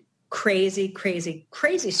was crazy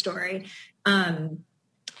story.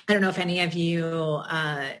 I don't know if any of you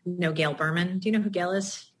know Gail Berman. Do you know who Gail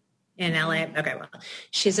is in LA? Okay, well,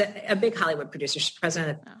 she's a big Hollywood producer. She's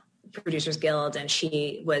president of the Producers Guild, and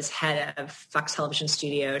she was head of Fox Television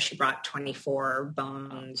Studio. She brought 24,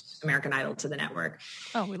 Bones, American Idol to the network.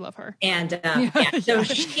 Oh, we love her. And so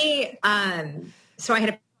so I had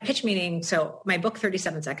a pitch meeting. So my book,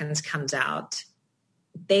 37 Seconds, comes out.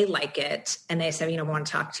 They like it. And they said, we want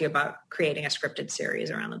to talk to you about creating a scripted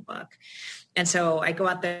series around the book. And so I go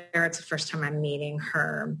out there. It's the first time I'm meeting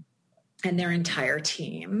her and their entire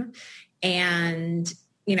team. And,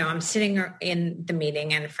 I'm sitting in the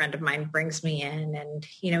meeting, and a friend of mine brings me in, and,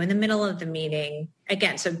 in the middle of the meeting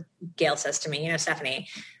again. So Gail says to me, Stephanie,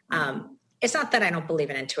 it's not that I don't believe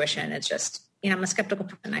in intuition. It's just, I'm a skeptical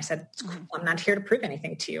person. I said, it's cool. I'm not here to prove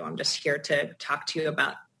anything to you. I'm just here to talk to you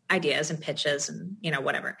about ideas and pitches and,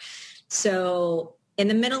 whatever. So in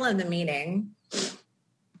the middle of the meeting,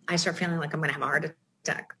 I start feeling like I'm going to have a heart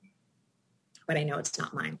attack, but I know it's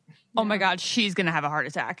not mine. Oh my God, she's going to have a heart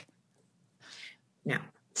attack. No.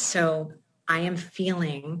 So I am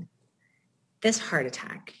feeling this heart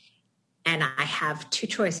attack, and I have two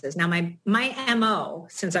choices. Now, my MO,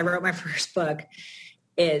 since I wrote my first book,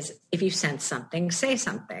 is if you sense something, say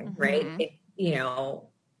something, right?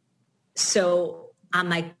 So I'm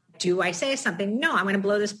like, do I say something? No, I'm going to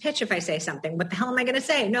blow this pitch if I say something. What the hell am I going to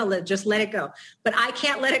say? No, just let it go. But I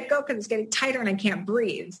can't let it go because it's getting tighter and I can't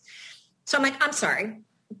breathe. So I'm like, I'm sorry,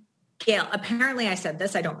 Gail, apparently I said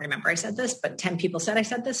this. I don't remember I said this, but 10 people said I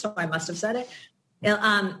said this, so I must have said it.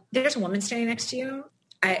 There's a woman standing next to you.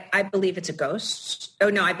 I believe it's a ghost. Oh,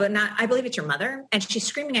 no, I believe it's your mother. And she's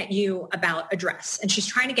screaming at you about a dress, and she's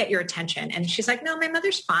trying to get your attention. And she's like, no, my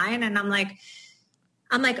mother's fine. And I'm like,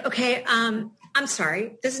 okay, I'm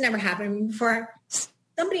sorry. This has never happened to me before.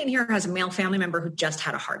 Somebody in here has a male family member who just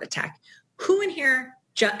had a heart attack. Who in here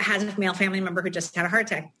has a male family member who just had a heart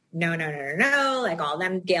attack? No. Like all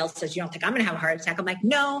them. Gail says, you don't think I'm going to have a heart attack? I'm like,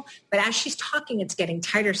 no. But as she's talking, it's getting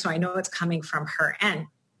tighter. So I know it's coming from her end.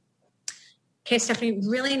 Okay, Stephanie,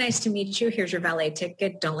 really nice to meet you. Here's your valet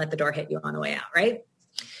ticket. Don't let the door hit you on the way out, right?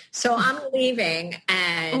 So I'm leaving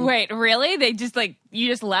and wait, really? They just you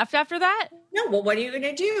just left after that? No, well, what are you going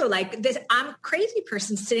to do? Like this, I'm a crazy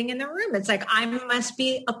person sitting in the room. It's like, I must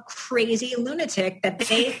be a crazy lunatic that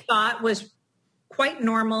they thought was quite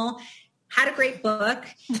normal, had a great book,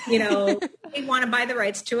 they want to buy the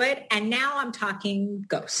rights to it. And now I'm talking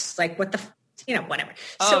ghosts, like what the, whatever.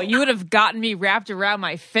 Oh, so you would have gotten me wrapped around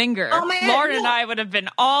my finger. Oh my God, Lauren and I would have been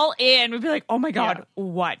all in. We'd be like, oh my God,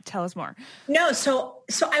 what? Tell us more. No, so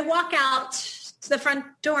I walk out to the front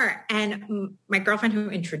door and my girlfriend who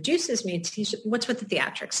introduces me to, what's with the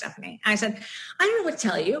theatrics, Stephanie? I said, I don't know what to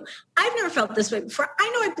tell you. I've never felt this way before. I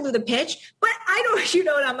know I blew the pitch, but I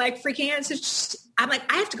don't, and I'm like freaking out. So I'm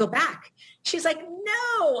like, I have to go back. She's like,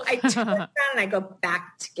 no. I turn around and I go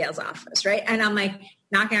back to Gail's office, right? And I'm like,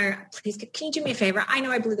 knocking on her, please, can you do me a favor? I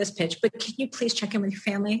know I blew this pitch, but can you please check in with your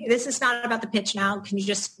family? This is not about the pitch now. Can you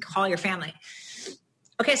just call your family?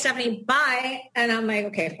 Okay, Stephanie, bye. And I'm like,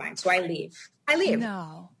 okay, fine. So I leave.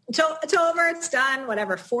 No. So it's over. It's done.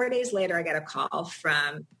 Whatever. 4 days later, I get a call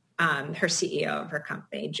from her CEO of her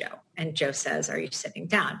company, Joe. And Joe says, are you sitting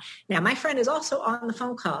down? Now, my friend is also on the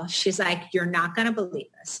phone call. She's like, you're not going to believe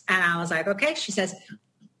this. And I was like, okay. She says,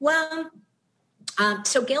 well,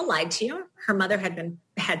 so Gail lied to you. Her mother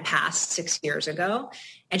had passed 6 years ago,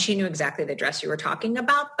 and she knew exactly the dress you were talking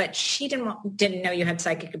about, but she didn't know you had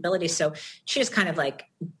psychic ability. So she just kind of like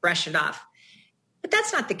brushed it off. But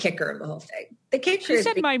that's not the kicker of the whole thing. The kicker she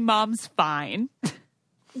said my mom's fine.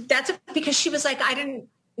 That's because she was like, I didn't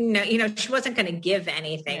know, she wasn't going to give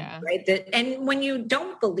anything, right? And when you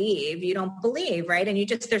don't believe, you don't believe, right? And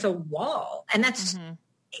there's a wall, and that's,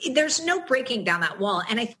 there's no breaking down that wall.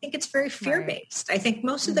 And I think it's very fear-based. Right. I think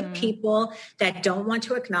most of the people that don't want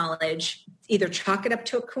to acknowledge either chalk it up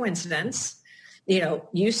to a coincidence,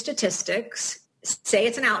 use statistics, say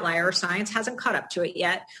it's an outlier or science hasn't caught up to it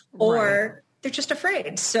yet, or they're just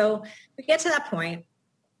afraid. So we get to that point.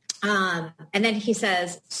 And then he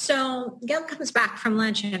says, so Gail comes back from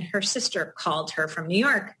lunch and her sister called her from New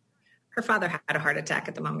York. Her father had a heart attack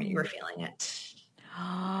at the moment you were feeling it.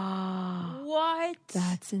 What?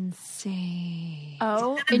 That's insane.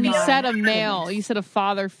 Oh, and you said a male. You said a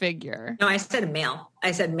father figure. No, I said a male.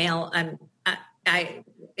 I said male. I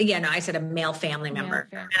said a male family member.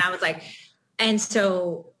 And I was like, and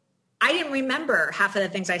so I didn't remember half of the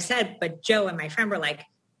things I said, but Joe and my friend were like,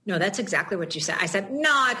 no, that's exactly what you said. I said, no,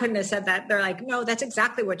 I couldn't have said that. They're like, no, that's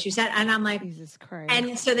exactly what you said. And I'm like, Jesus Christ.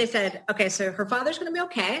 And so they said, okay, so her father's going to be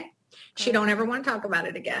okay. She don't ever want to talk about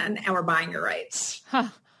it again. And we're buying your rights. Huh.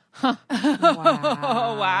 Wow.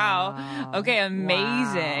 Oh, wow. Okay.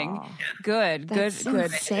 Amazing. Wow. Good. That's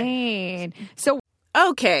Good. Insane. So,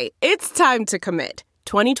 okay, it's time to commit.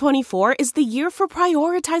 2024 is the year for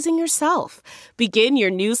prioritizing yourself. Begin your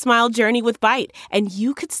new smile journey with Byte, and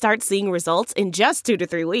you could start seeing results in just 2 to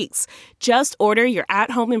 3 weeks. Just order your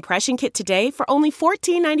at-home impression kit today for only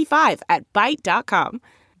 $14.95 at Byte.com.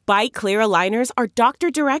 Byte Clear aligners are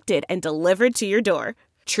doctor-directed and delivered to your door.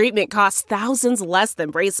 Treatment costs thousands less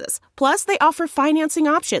than braces. Plus, they offer financing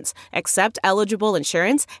options, accept eligible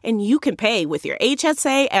insurance, and you can pay with your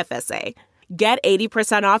HSA FSA. Get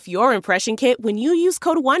 80% off your impression kit when you use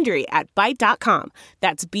code WONDERY at Byte.com.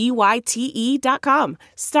 That's BYTE.com.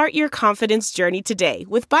 Start your confidence journey today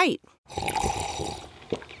with Byte.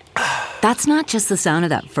 That's not just the sound of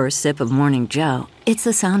that first sip of Morning Joe. It's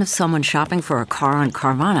the sound of someone shopping for a car on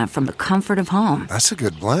Carvana from the comfort of home. That's a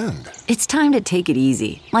good blend. It's time to take it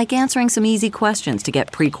easy, like answering some easy questions to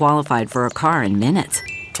get pre-qualified for a car in minutes.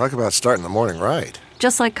 Talk about starting the morning right.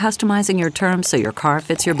 Just like customizing your terms so your car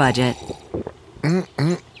fits your budget.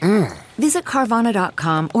 Visit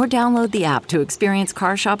Carvana.com or download the app to experience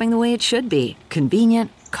car shopping the way it should be.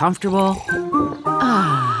 Convenient, comfortable.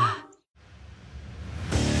 Ah.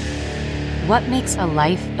 What makes a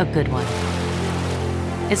life a good one?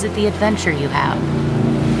 Is it the adventure you have?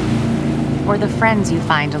 Or the friends you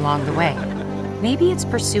find along the way? Maybe it's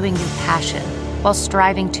pursuing your passion while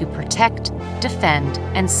striving to protect, defend,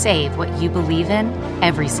 and save what you believe in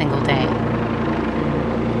every single day.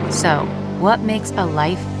 So, what makes a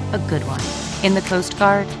life a good one? In the Coast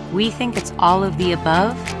Guard, we think it's all of the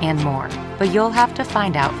above and more, but you'll have to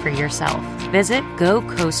find out for yourself. Visit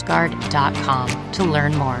gocoastguard.com to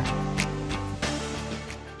learn more.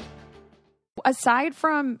 aside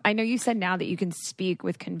from, I know you said now that you can speak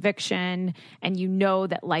with conviction and you know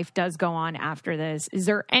that life does go on after this. Is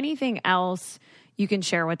there anything else you can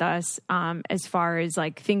share with us as far as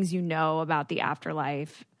like things you know about the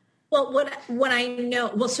afterlife? Well, what I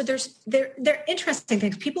know, well, so they're interesting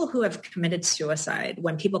things. People who have committed suicide,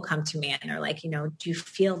 when people come to me and they're like, do you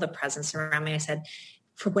feel the presence around me? I said,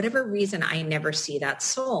 for whatever reason, I never see that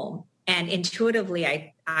soul. And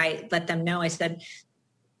intuitively, I let them know, I said,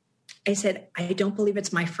 I don't believe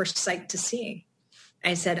it's my first sight to see.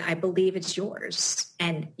 I said, I believe it's yours,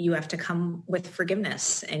 and you have to come with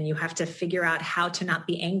forgiveness, and you have to figure out how to not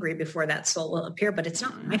be angry before that soul will appear. But it's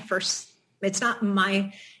not it's not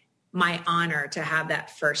my honor to have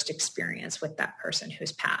that first experience with that person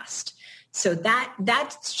who's passed. So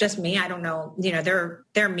that's just me. I don't know, there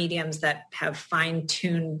are mediums that have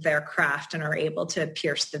fine-tuned their craft and are able to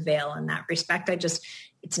pierce the veil in that respect.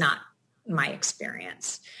 It's not my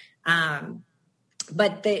experience.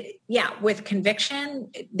 But with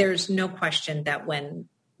conviction, there's no question that when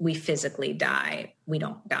we physically die, we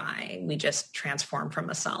don't die. We just transform from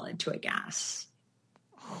a solid to a gas.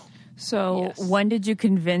 So when did you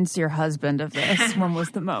convince your husband of this? When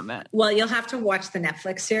was the moment? Well, you'll have to watch the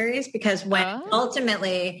Netflix series, because when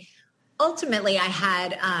ultimately I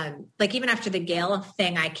had, even after the Gale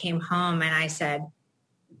thing, I came home and I said,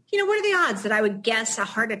 what are the odds that I would guess a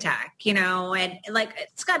heart attack, and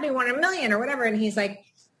it's got to be 1 in a million or whatever. And he's like,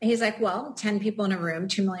 well, 10 people in a room,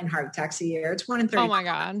 2 million heart attacks a year. It's 1 in 30. Oh my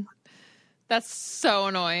God. That's so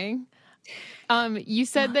annoying. You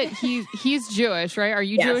said that he's Jewish, right? Are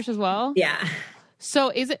you Jewish as well? Yeah. So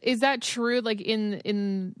is that true, like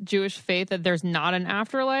in Jewish faith, that there's not an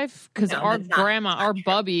afterlife? Because our grandma, our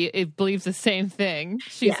Bubby, it believes the same thing.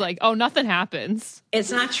 She's like, oh, nothing happens.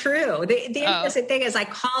 It's not true. The interesting thing is I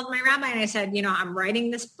called my rabbi and I said, I'm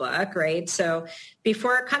writing this book, right? So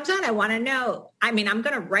before it comes out, I want to know, I'm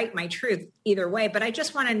going to write my truth either way, but I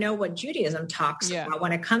just want to know what Judaism talks about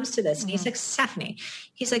when it comes to this. And he's like, Stephanie,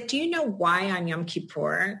 he's like, do you know why on Yom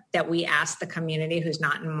Kippur that we ask the community who's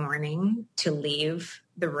not in mourning to leave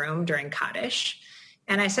the room during Kaddish?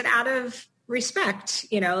 And I said, out of respect,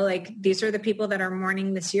 these are the people that are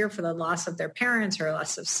mourning this year for the loss of their parents or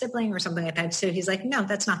loss of sibling or something like that. So he's like, no,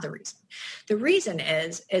 that's not the reason. The reason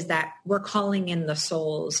is that we're calling in the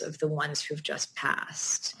souls of the ones who've just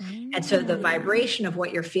passed. And so the vibration of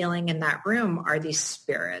what you're feeling in that room are these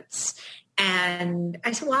spirits. And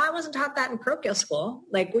I said, well, I wasn't taught that in parochial school.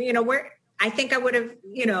 I think I would have,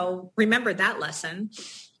 remembered that lesson.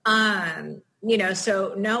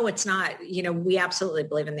 So no, it's not, we absolutely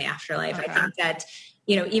believe in the afterlife. Okay. I think that,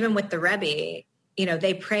 even with the Rebbe,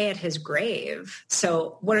 they pray at his grave.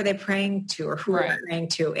 So what are they praying to, or who are they praying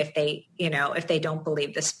to if they don't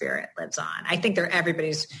believe the spirit lives on? I think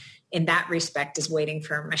everybody's in that respect is waiting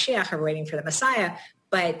for Mashiach or waiting for the Messiah,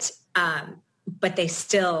 but they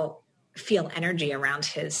still feel energy around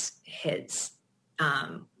his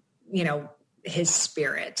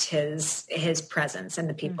spirit, his presence, and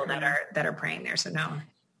the people that are praying there. So no.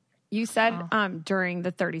 You said during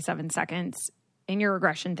the 37 seconds in your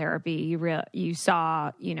regression therapy, you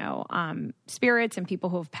saw spirits and people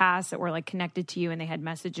who have passed that were connected to you, and they had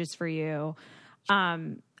messages for you.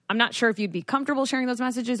 I'm not sure if you'd be comfortable sharing those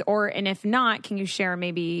messages, and if not, can you share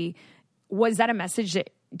maybe, was that a message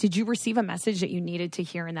did you receive a message that you needed to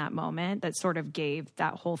hear in that moment that sort of gave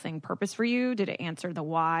that whole thing purpose for you? Did it answer the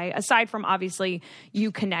why? Aside from obviously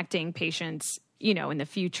you connecting patients, in the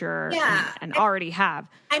future and already have.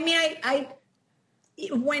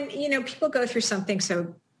 When, people go through something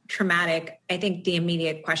so traumatic, I think the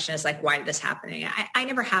immediate question is why did this happen? I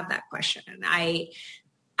never have that question. And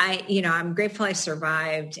I'm grateful I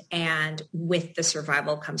survived, and with the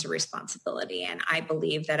survival comes a responsibility. And I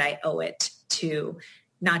believe that I owe it to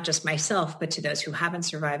not just myself, but to those who haven't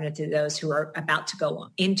survived and to those who are about to go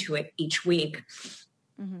into it each week,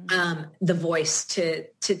 the voice to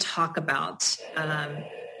talk about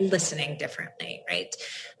listening differently, right?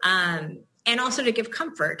 And also to give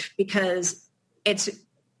comfort, because it's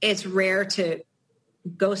rare to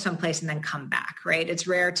go someplace and then come back, right? It's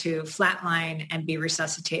rare to flatline and be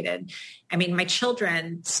resuscitated. My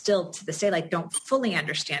children still to this day, don't fully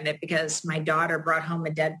understand it, because my daughter brought home a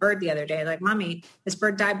dead bird the other day. Mommy, this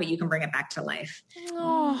bird died, but you can bring it back to life.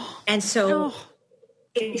 Oh. And so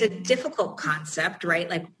it's a difficult concept,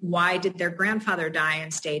 right? Why did their grandfather die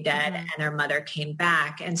and stay dead and their mother came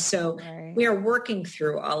back? And so we are working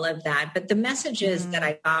through all of that. But the messages that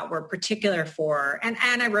I thought were particular for, and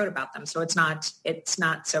I wrote about them, so it's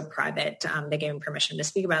not so private. They gave me permission to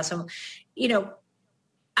speak about it. So,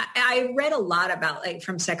 I read a lot about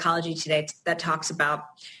from Psychology Today that talks about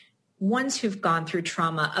ones who've gone through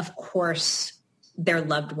trauma. Of course, their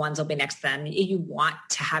loved ones will be next to them. You want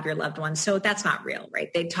to have your loved ones. So that's not real,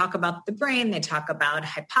 right? They talk about the brain. They talk about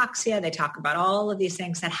hypoxia. They talk about all of these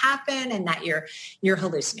things that happen and that you're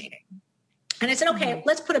hallucinating. And I said, okay,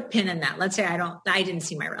 let's put a pin in that. Let's say I didn't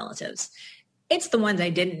see my relatives. It's the ones I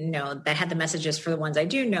didn't know that had the messages for the ones I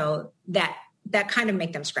do know that that kind of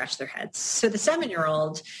make them scratch their heads. So the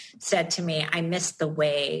 7-year-old said to me, I missed the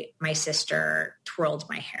way my sister twirled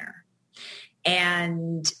my hair.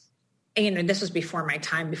 And, this was before my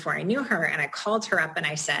time, before I knew her. And I called her up and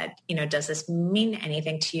I said, does this mean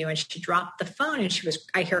anything to you? And she dropped the phone and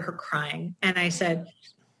I hear her crying. And I said,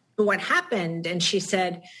 what happened? And she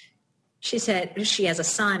said she has a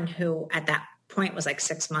son who at that point was like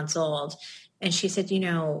 6 months old. And she said,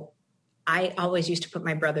 I always used to put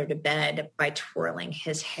my brother to bed by twirling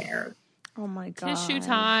his hair. Oh my God. Tissue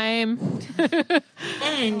time.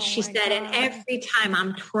 And she said, and every time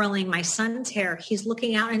I'm twirling my son's hair, he's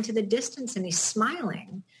looking out into the distance and he's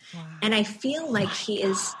smiling. Wow. And I feel like he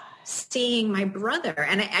is seeing my brother.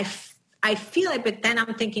 And I feel like, but then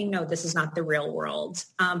I'm thinking, no, this is not the real world.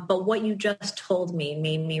 But what you just told me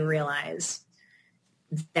made me realize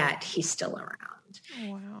that he's still around.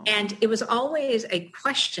 Wow. And it was always a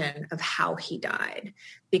question of how he died,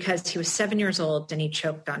 because he was 7 years old and he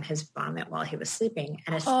choked on his vomit while he was sleeping.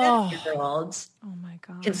 And a 7-year-old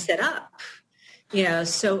can sit up,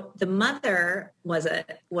 so the mother was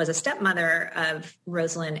a stepmother of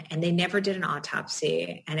Rosalind, and they never did an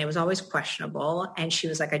autopsy, and it was always questionable. And she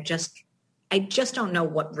was like, I just don't know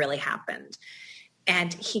what really happened.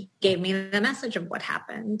 And he gave me the message of what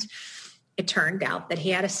happened. It turned out that he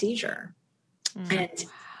had a seizure. And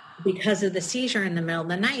because of the seizure in the middle of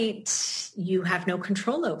the night, you have no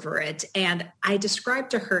control over it. And I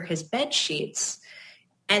described to her his bed sheets.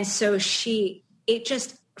 And so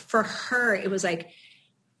for her, it was like,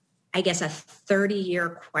 I guess, a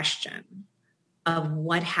 30-year question of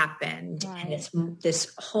what happened. Right. And it's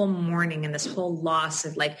this whole mourning and this whole loss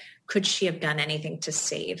of like, could she have done anything to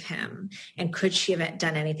save him? And could she have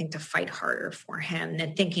done anything to fight harder for him?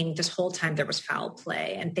 And thinking this whole time there was foul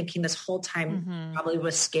play, and thinking this whole time probably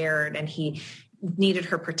was scared and he needed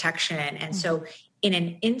her protection. And so in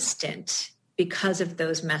an instant, because of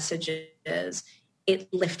those messages,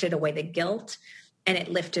 it lifted away the guilt, and it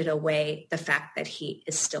lifted away the fact that he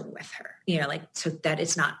is still with her, so that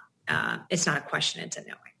it's not a question, it's a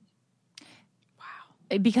knowing.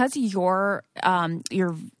 Wow. Because your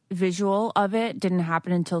visual of it didn't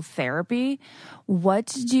happen until therapy,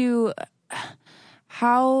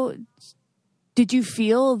 how did you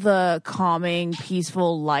feel the calming,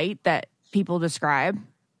 peaceful light that people describe?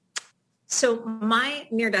 So my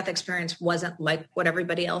near-death experience wasn't like what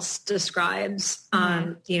everybody else describes.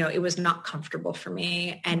 It was not comfortable for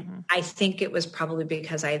me. And I think it was probably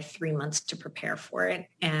because I had 3 months to prepare for it.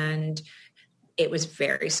 And it was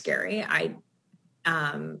very scary.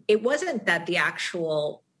 It wasn't that the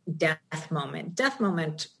actual death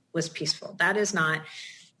moment was peaceful.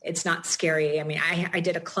 It's not scary. I mean, I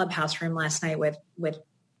did a clubhouse room last night with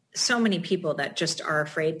so many people that just are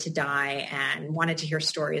afraid to die and wanted to hear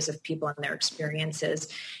stories of people and their experiences.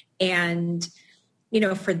 And,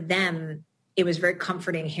 for them, it was very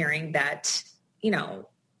comforting hearing that,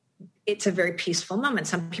 it's a very peaceful moment.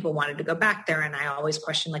 Some people wanted to go back there, and I always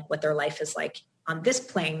question like what their life is like on this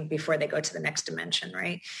plane before they go to the next dimension.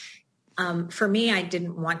 Right. For me, I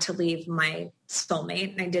didn't want to leave my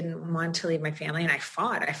soulmate, and I didn't want to leave my family, and I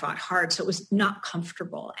fought hard. So it was not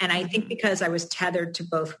comfortable. And I think because I was tethered to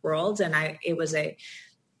both worlds, and it was a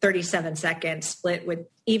 37-second split with,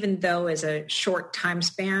 even though as a short time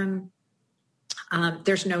span,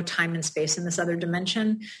 there's no time and space in this other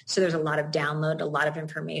dimension. So there's a lot of download, a lot of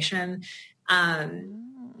information,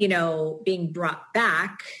 being brought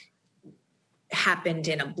back happened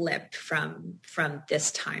in a blip from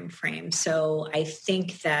this time frame. So I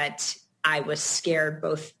think that I was scared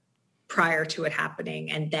both prior to it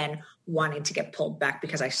happening and then wanting to get pulled back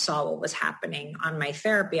because I saw what was happening on my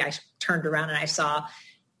therapy. I turned around and I saw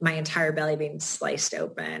my entire belly being sliced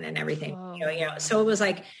open and everything. Oh. So it was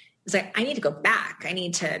like I need to go back. I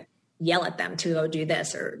need to yell at them to go do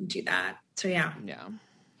this or do that. So yeah.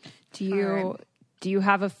 Do you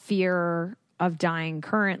have a fear of dying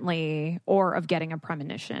currently, or of getting a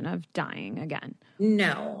premonition of dying again?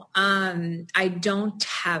 No, I don't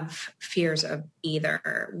have fears of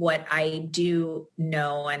either. What I do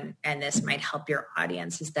know, and this might help your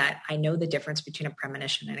audience, is that I know the difference between a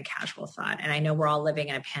premonition and a casual thought. And I know we're all living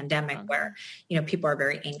in a pandemic where, people are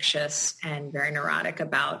very anxious and very neurotic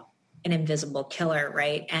about an invisible killer,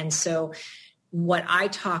 right? And so what I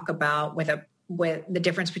talk about with the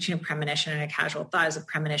difference between a premonition and a casual thought is a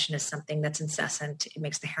premonition is something that's incessant. It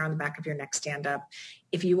makes the hair on the back of your neck stand up.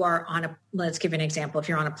 If you are let's give you an example. If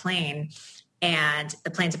you're on a plane and the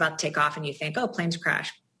plane's about to take off and you think, oh, planes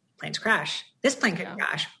crash. This plane could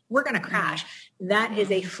crash. We're going to crash. That is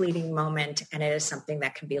a fleeting moment, and it is something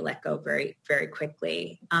that can be let go very, very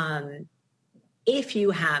quickly. If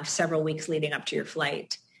you have several weeks leading up to your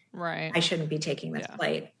flight Right. I shouldn't be taking this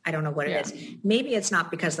flight. I don't know what it is. Maybe it's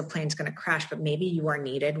not because the plane's going to crash, but maybe you are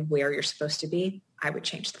needed where you're supposed to be. I would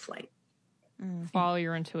change the flight. Follow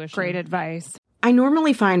your intuition. Great advice. I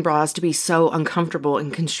normally find bras to be so uncomfortable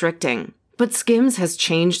and constricting, but Skims has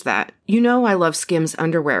changed that. You know I love Skims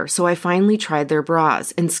underwear, so I finally tried their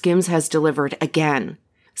bras, and Skims has delivered again.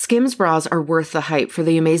 Skims bras are worth the hype for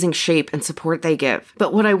the amazing shape and support they give,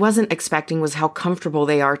 but what I wasn't expecting was how comfortable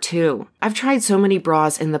they are too. I've tried so many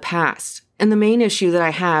bras in the past, and the main issue that I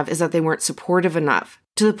have is that they weren't supportive enough,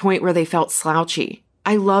 to the point where they felt slouchy.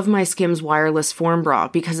 I love my Skims wireless form bra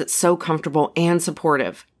because it's so comfortable and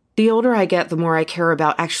supportive. The older I get, the more I care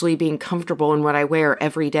about actually being comfortable in what I wear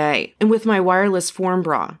every day. And with my wireless form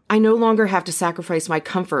bra, I no longer have to sacrifice my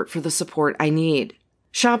comfort for the support I need.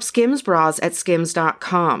 Shop Skims bras at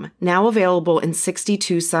skims.com, now available in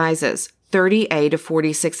 62 sizes, 30A to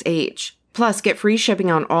 46H. Plus, get free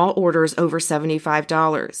shipping on all orders over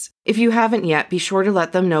 $75. If you haven't yet, be sure to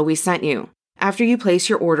let them know we sent you. After you place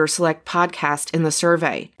your order, select podcast in the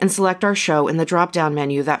survey and select our show in the drop-down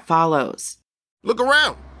menu that follows. Look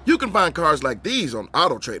around. You can find cars like these on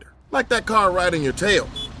AutoTrader, like that car right in your tail.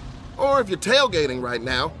 Or if you're tailgating right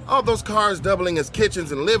now, all those cars doubling as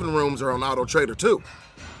kitchens and living rooms are on AutoTrader too.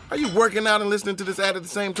 Are you working out and listening to this ad at the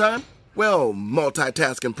same time? Well,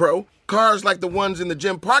 multitasking pro, cars like the ones in the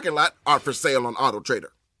gym parking lot are for sale on AutoTrader.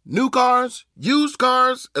 New cars, used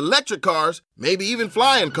cars, electric cars, maybe even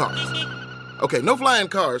flying cars. Okay, no flying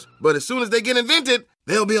cars, but as soon as they get invented,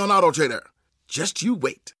 they'll be on AutoTrader. Just you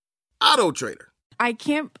wait. AutoTrader. I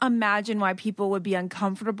can't imagine why people would be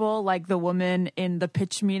uncomfortable like the woman in the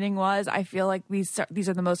pitch meeting was. I feel like these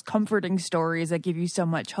are the most comforting stories that give you so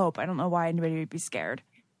much hope. I don't know why anybody would be scared.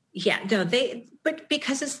 Yeah, no, but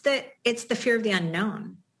because it's the fear of the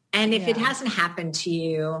unknown. And if it hasn't happened to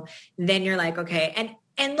you, then you're like, okay.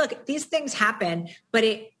 And look, these things happen, but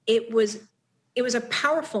it was a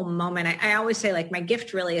powerful moment. I always say, like, my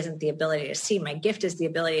gift really isn't the ability to see. My gift is the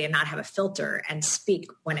ability to not have a filter and speak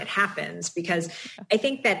when it happens, because I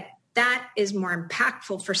think that is more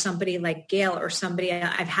impactful for somebody like Gail or somebody.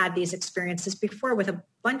 I've had these experiences before with a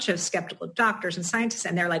bunch of skeptical doctors and scientists,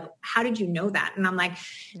 and they're like, how did you know that? And I'm like,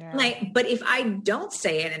 but if I don't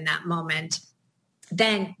say it in that moment,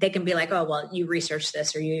 then they can be like, oh, well, you researched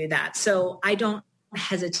this or you do that. So I don't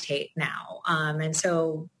hesitate now. And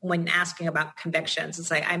so when asking about convictions, it's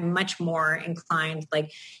like, I'm much more inclined,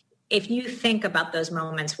 like, if you think about those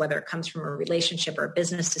moments, whether it comes from a relationship or a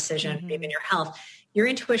business decision, even your health, your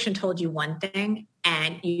intuition told you one thing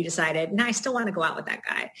and you decided, no, I still want to go out with that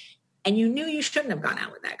guy. And you knew you shouldn't have gone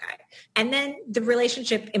out with that guy. And then the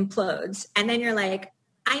relationship implodes. And then you're like,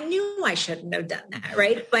 I knew I shouldn't have done that.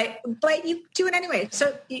 Right. But you do it anyway.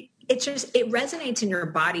 So it resonates in your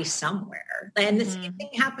body somewhere. And the same thing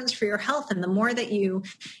happens for your health. And the more that you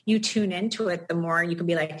tune into it, the more you can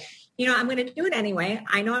be like, I'm going to do it anyway.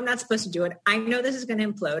 I know I'm not supposed to do it. I know this is going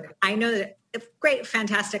to implode. I know that great,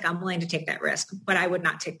 fantastic. I'm willing to take that risk, but I would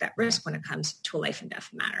not take that risk when it comes to a life and death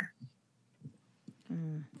matter.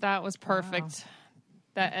 That was perfect. Wow.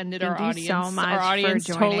 That ended Thank our you audience. so much Our audience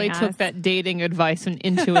for totally joining took us. that dating advice and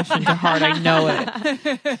intuition to heart. I know it.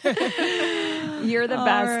 You're the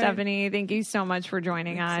best, Stephanie. Thank you so much for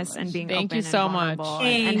joining us and being Thank open you so and much. vulnerable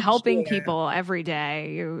and helping people every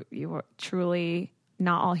day. You were truly,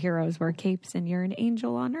 not all heroes wear capes, and you're an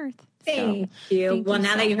angel on earth. Thank you. Well,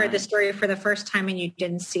 now that you heard the story for the first time and you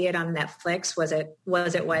didn't see it on Netflix, was it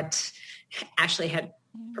what Ashley had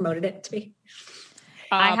promoted it to be?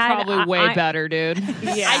 Probably way better, dude.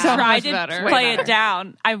 Yeah, I So tried much to better. play it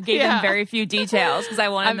down. I gave them very few details because I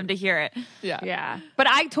wanted them to hear it. Yeah. But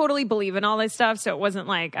I totally believe in all this stuff. So it wasn't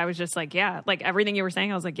like, I was just like, yeah, like everything you were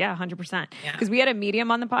saying, I was like, yeah, 100%. Because we had a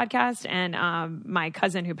medium on the podcast and my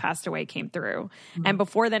cousin who passed away came through. Mm-hmm. And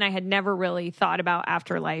before then I had never really thought about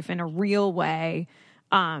afterlife in a real way.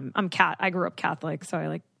 I grew up Catholic, so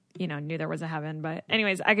I knew there was a heaven. But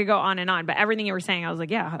anyways, I could go on and on. But everything you were saying, I was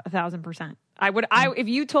like, yeah, 1,000%. If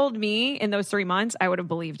you told me in those 3 months, I would have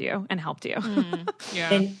believed you and helped you.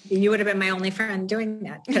 And you would have been my only friend doing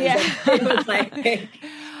that. It was like, hey,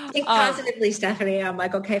 think positively, Stephanie. I'm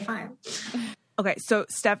like, okay, fine. Okay, so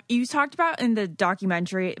Steph, you talked about in the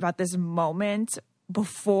documentary about this moment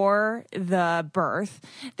before the birth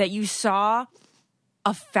that you saw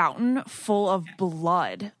a fountain full of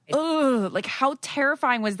blood. Ugh, like how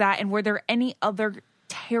terrifying was that? And were there any other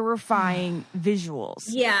terrifying visuals.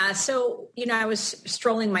 Yeah. So, I was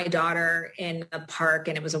strolling my daughter in a park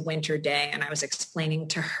and it was a winter day, and I was explaining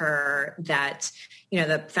to her that,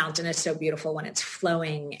 the fountain is so beautiful when it's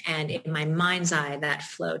flowing. And in my mind's eye, that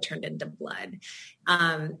flow turned into blood.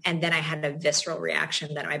 And then I had a visceral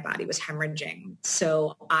reaction that my body was hemorrhaging.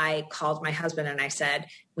 So I called my husband and I said,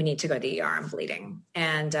 we need to go to the ER. I'm bleeding.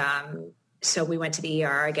 And, so we went to the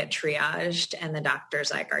ER, I get triaged, and the doctor's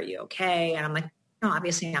like, are you okay? And I'm like, no,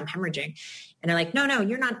 obviously I'm hemorrhaging. And they're like, no,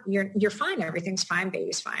 you're not, you're fine. Everything's fine.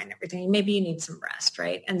 Baby's fine. Everything. Maybe you need some rest.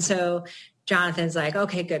 Right. And so Jonathan's like,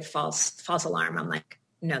 okay, good. False alarm. I'm like,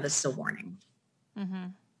 no, this is a warning. Mm-hmm.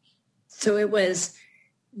 So it was,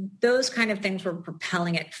 those kind of things were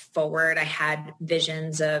propelling it forward. I had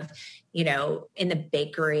visions of, in the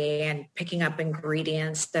bakery and picking up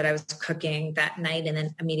ingredients that I was cooking that night. And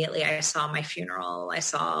then immediately I saw my funeral. I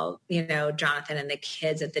saw, Jonathan and the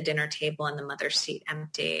kids at the dinner table and the mother's seat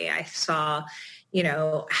empty. I saw,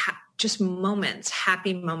 just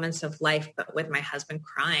happy moments of life, but with my husband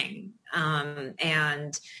crying.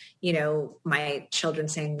 And, my children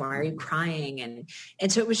saying, why are you crying?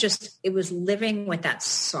 And so it was living with that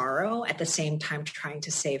sorrow at the same time, trying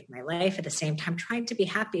to save my life, at the same time, trying to be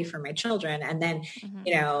happy for my children. And then,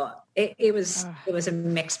 it was a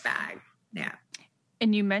mixed bag. Yeah.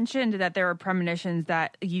 And you mentioned that there were premonitions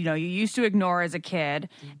that, you used to ignore as a kid,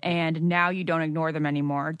 and now you don't ignore them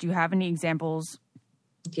anymore. Do you have any examples?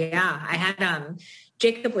 Yeah, I had,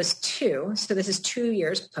 Jacob was 2. So this is 2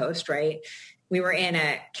 years post, right? We were in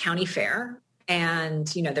a county fair, and,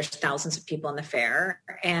 there's thousands of people in the fair,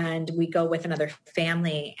 and we go with another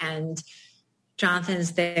family, and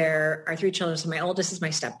Jonathan's there. Our 3 children. So my oldest is my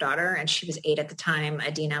stepdaughter, and she was 8 at the time.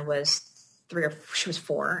 Adina was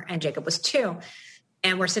 4, and Jacob was 2.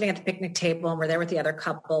 And we're sitting at the picnic table, and we're there with the other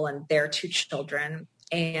couple and their 2 children.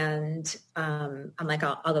 And I'm like,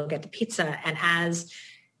 I'll go get the pizza. And as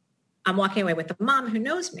I'm walking away with the mom who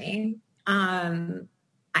knows me, I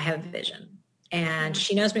have a vision. And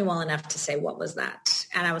she knows me well enough to say, what was that?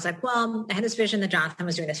 And I was like, well, I had this vision that Jonathan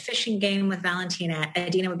was doing this fishing game with Valentina.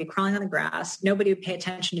 Adina would be crawling on the grass. Nobody would pay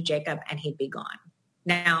attention to Jacob, and he'd be gone.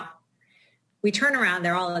 Now, we turn around.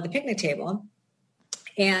 They're all at the picnic table.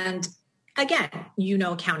 And again,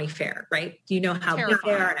 county fair, right? You know how big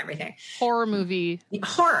they are and everything. Horror movie.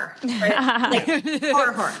 Horror, right? Like,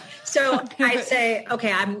 horror. So I say,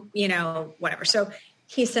 okay, I'm, whatever. So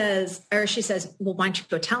she says, well, why don't you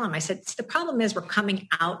go tell him? I said, the problem is we're coming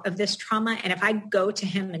out of this trauma. And if I go to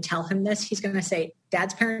him and tell him this, he's going to say,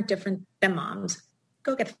 Dad's parent different than Mom's.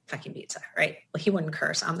 Go get the fucking pizza, right? Well, he wouldn't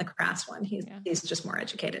curse. I'm the crass one. He's just more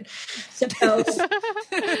educated. So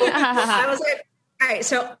I was like, all right,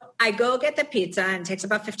 so I go get the pizza, and it takes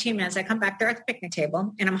about 15 minutes. I come back there at the picnic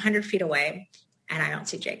table, and I'm 100 feet away, and I don't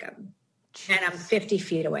see Jacob. And I'm 50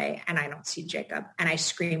 feet away, and I don't see Jacob. And I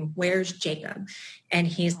scream, where's Jacob? And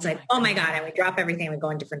he's like, oh my God. And we drop everything and we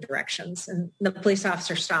go in different directions. And the police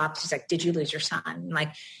officer stops. He's like, did you lose your son? I'm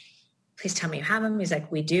like, please tell me you have him. He's like,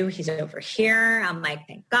 we do. He's over here. I'm like,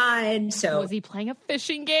 thank God. So was he playing a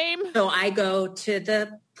fishing game? So I go to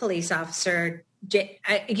the police officer.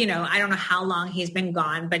 I don't know how long he's been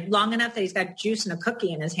gone, but long enough that he's got juice and a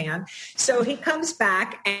cookie in his hand. So he comes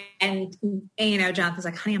back and Jonathan's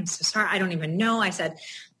like, honey, I'm so sorry. I don't even know. I said,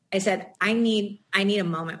 I need a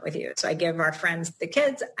moment with you. So I give our friends, the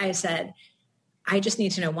kids, I said, I just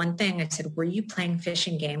need to know one thing. I said, were you playing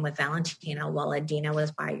fishing game with Valentina while Adina was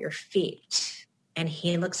by your feet? And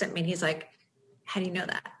he looks at me and he's like, how do you know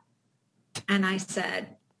that? And I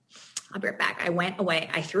said, I'll be right back. I went away.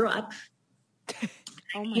 I threw up.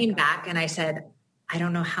 Came back and I said, I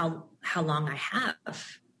don't know how long I have.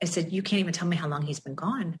 I said, you can't even tell me how long he's been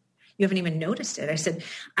gone. You haven't even noticed it. I said,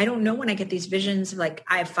 I don't know when I get these visions of like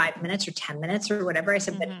I have 5 minutes or 10 minutes or whatever. I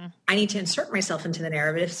said, but I need to insert myself into the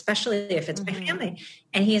narrative, especially if it's my family.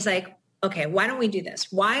 And he's like, okay, why don't we do this?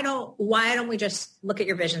 Why don't we just look at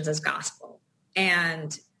your visions as gospel?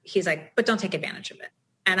 And he's like, but don't take advantage of it.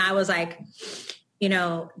 And I was like,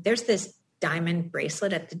 there's this diamond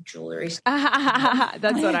bracelet at the jewelry store.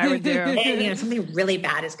 That's what I would do. And, something really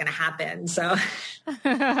bad is going to happen. So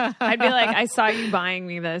I'd be like, I saw you buying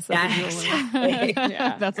me this. Exactly.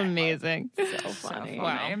 Yeah, that's amazing. So funny.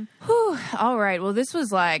 Wow. Whew. All right. Well, this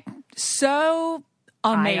was like so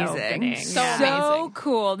amazing. So amazing.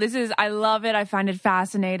 Cool. I love it. I find it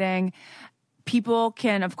fascinating. people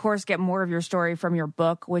can, of course, get more of your story from your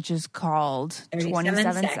book, which is called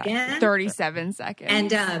 37 Seconds. 37 Seconds. And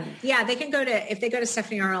they can if they go to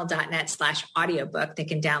stephaniearnold.net/audiobook, they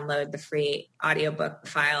can download the free audiobook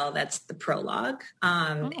file. That's the prologue.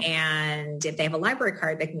 And if they have a library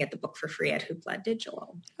card, they can get the book for free at Hoopla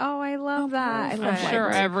Digital. Oh, I love that. I'm sure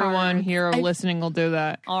everyone here listening will do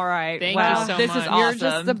that. All right. Thank you so this much. is awesome. You're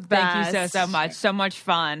just the best. Thank you so much. So much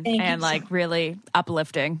fun and really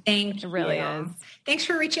uplifting. Thank you. It really is. Thanks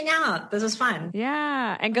for reaching out. This was fun.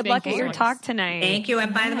 Yeah. And good luck at your talk tonight. Thank you.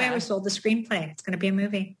 And by the way, we sold the screenplay. It's going to be a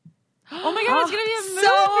movie. Oh my God, it's going to be a movie.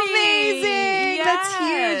 So amazing. Yes. That's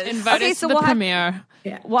huge. Invite us to the premiere.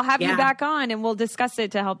 We'll have you back on and we'll discuss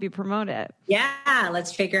it to help you promote it. Yeah,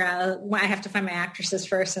 let's figure out. I have to find my actresses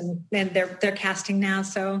first, and they're casting now.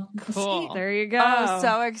 So cool. There you go. Oh,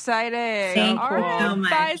 so exciting! Thank you so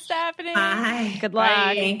much. Bye, Stephanie. Bye. Good luck.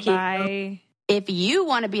 Bye. Thank you. Bye. If you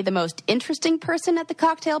want to be the most interesting person at the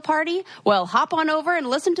cocktail party, well, hop on over and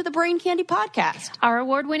listen to the Brain Candy podcast. Our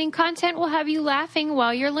award-winning content will have you laughing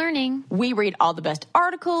while you're learning. We read all the best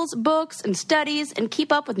articles, books, and studies and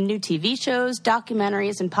keep up with new TV shows,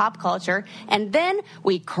 documentaries, and pop culture. And then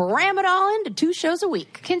we cram it all into 2 shows a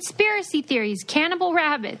week. Conspiracy theories, cannibal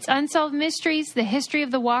rabbits, unsolved mysteries, the history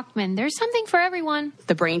of the Walkman. There's something for everyone.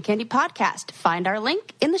 The Brain Candy podcast. Find our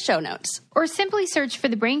link in the show notes. Or simply search for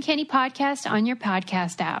the Brain Candy podcast on your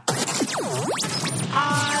podcast app.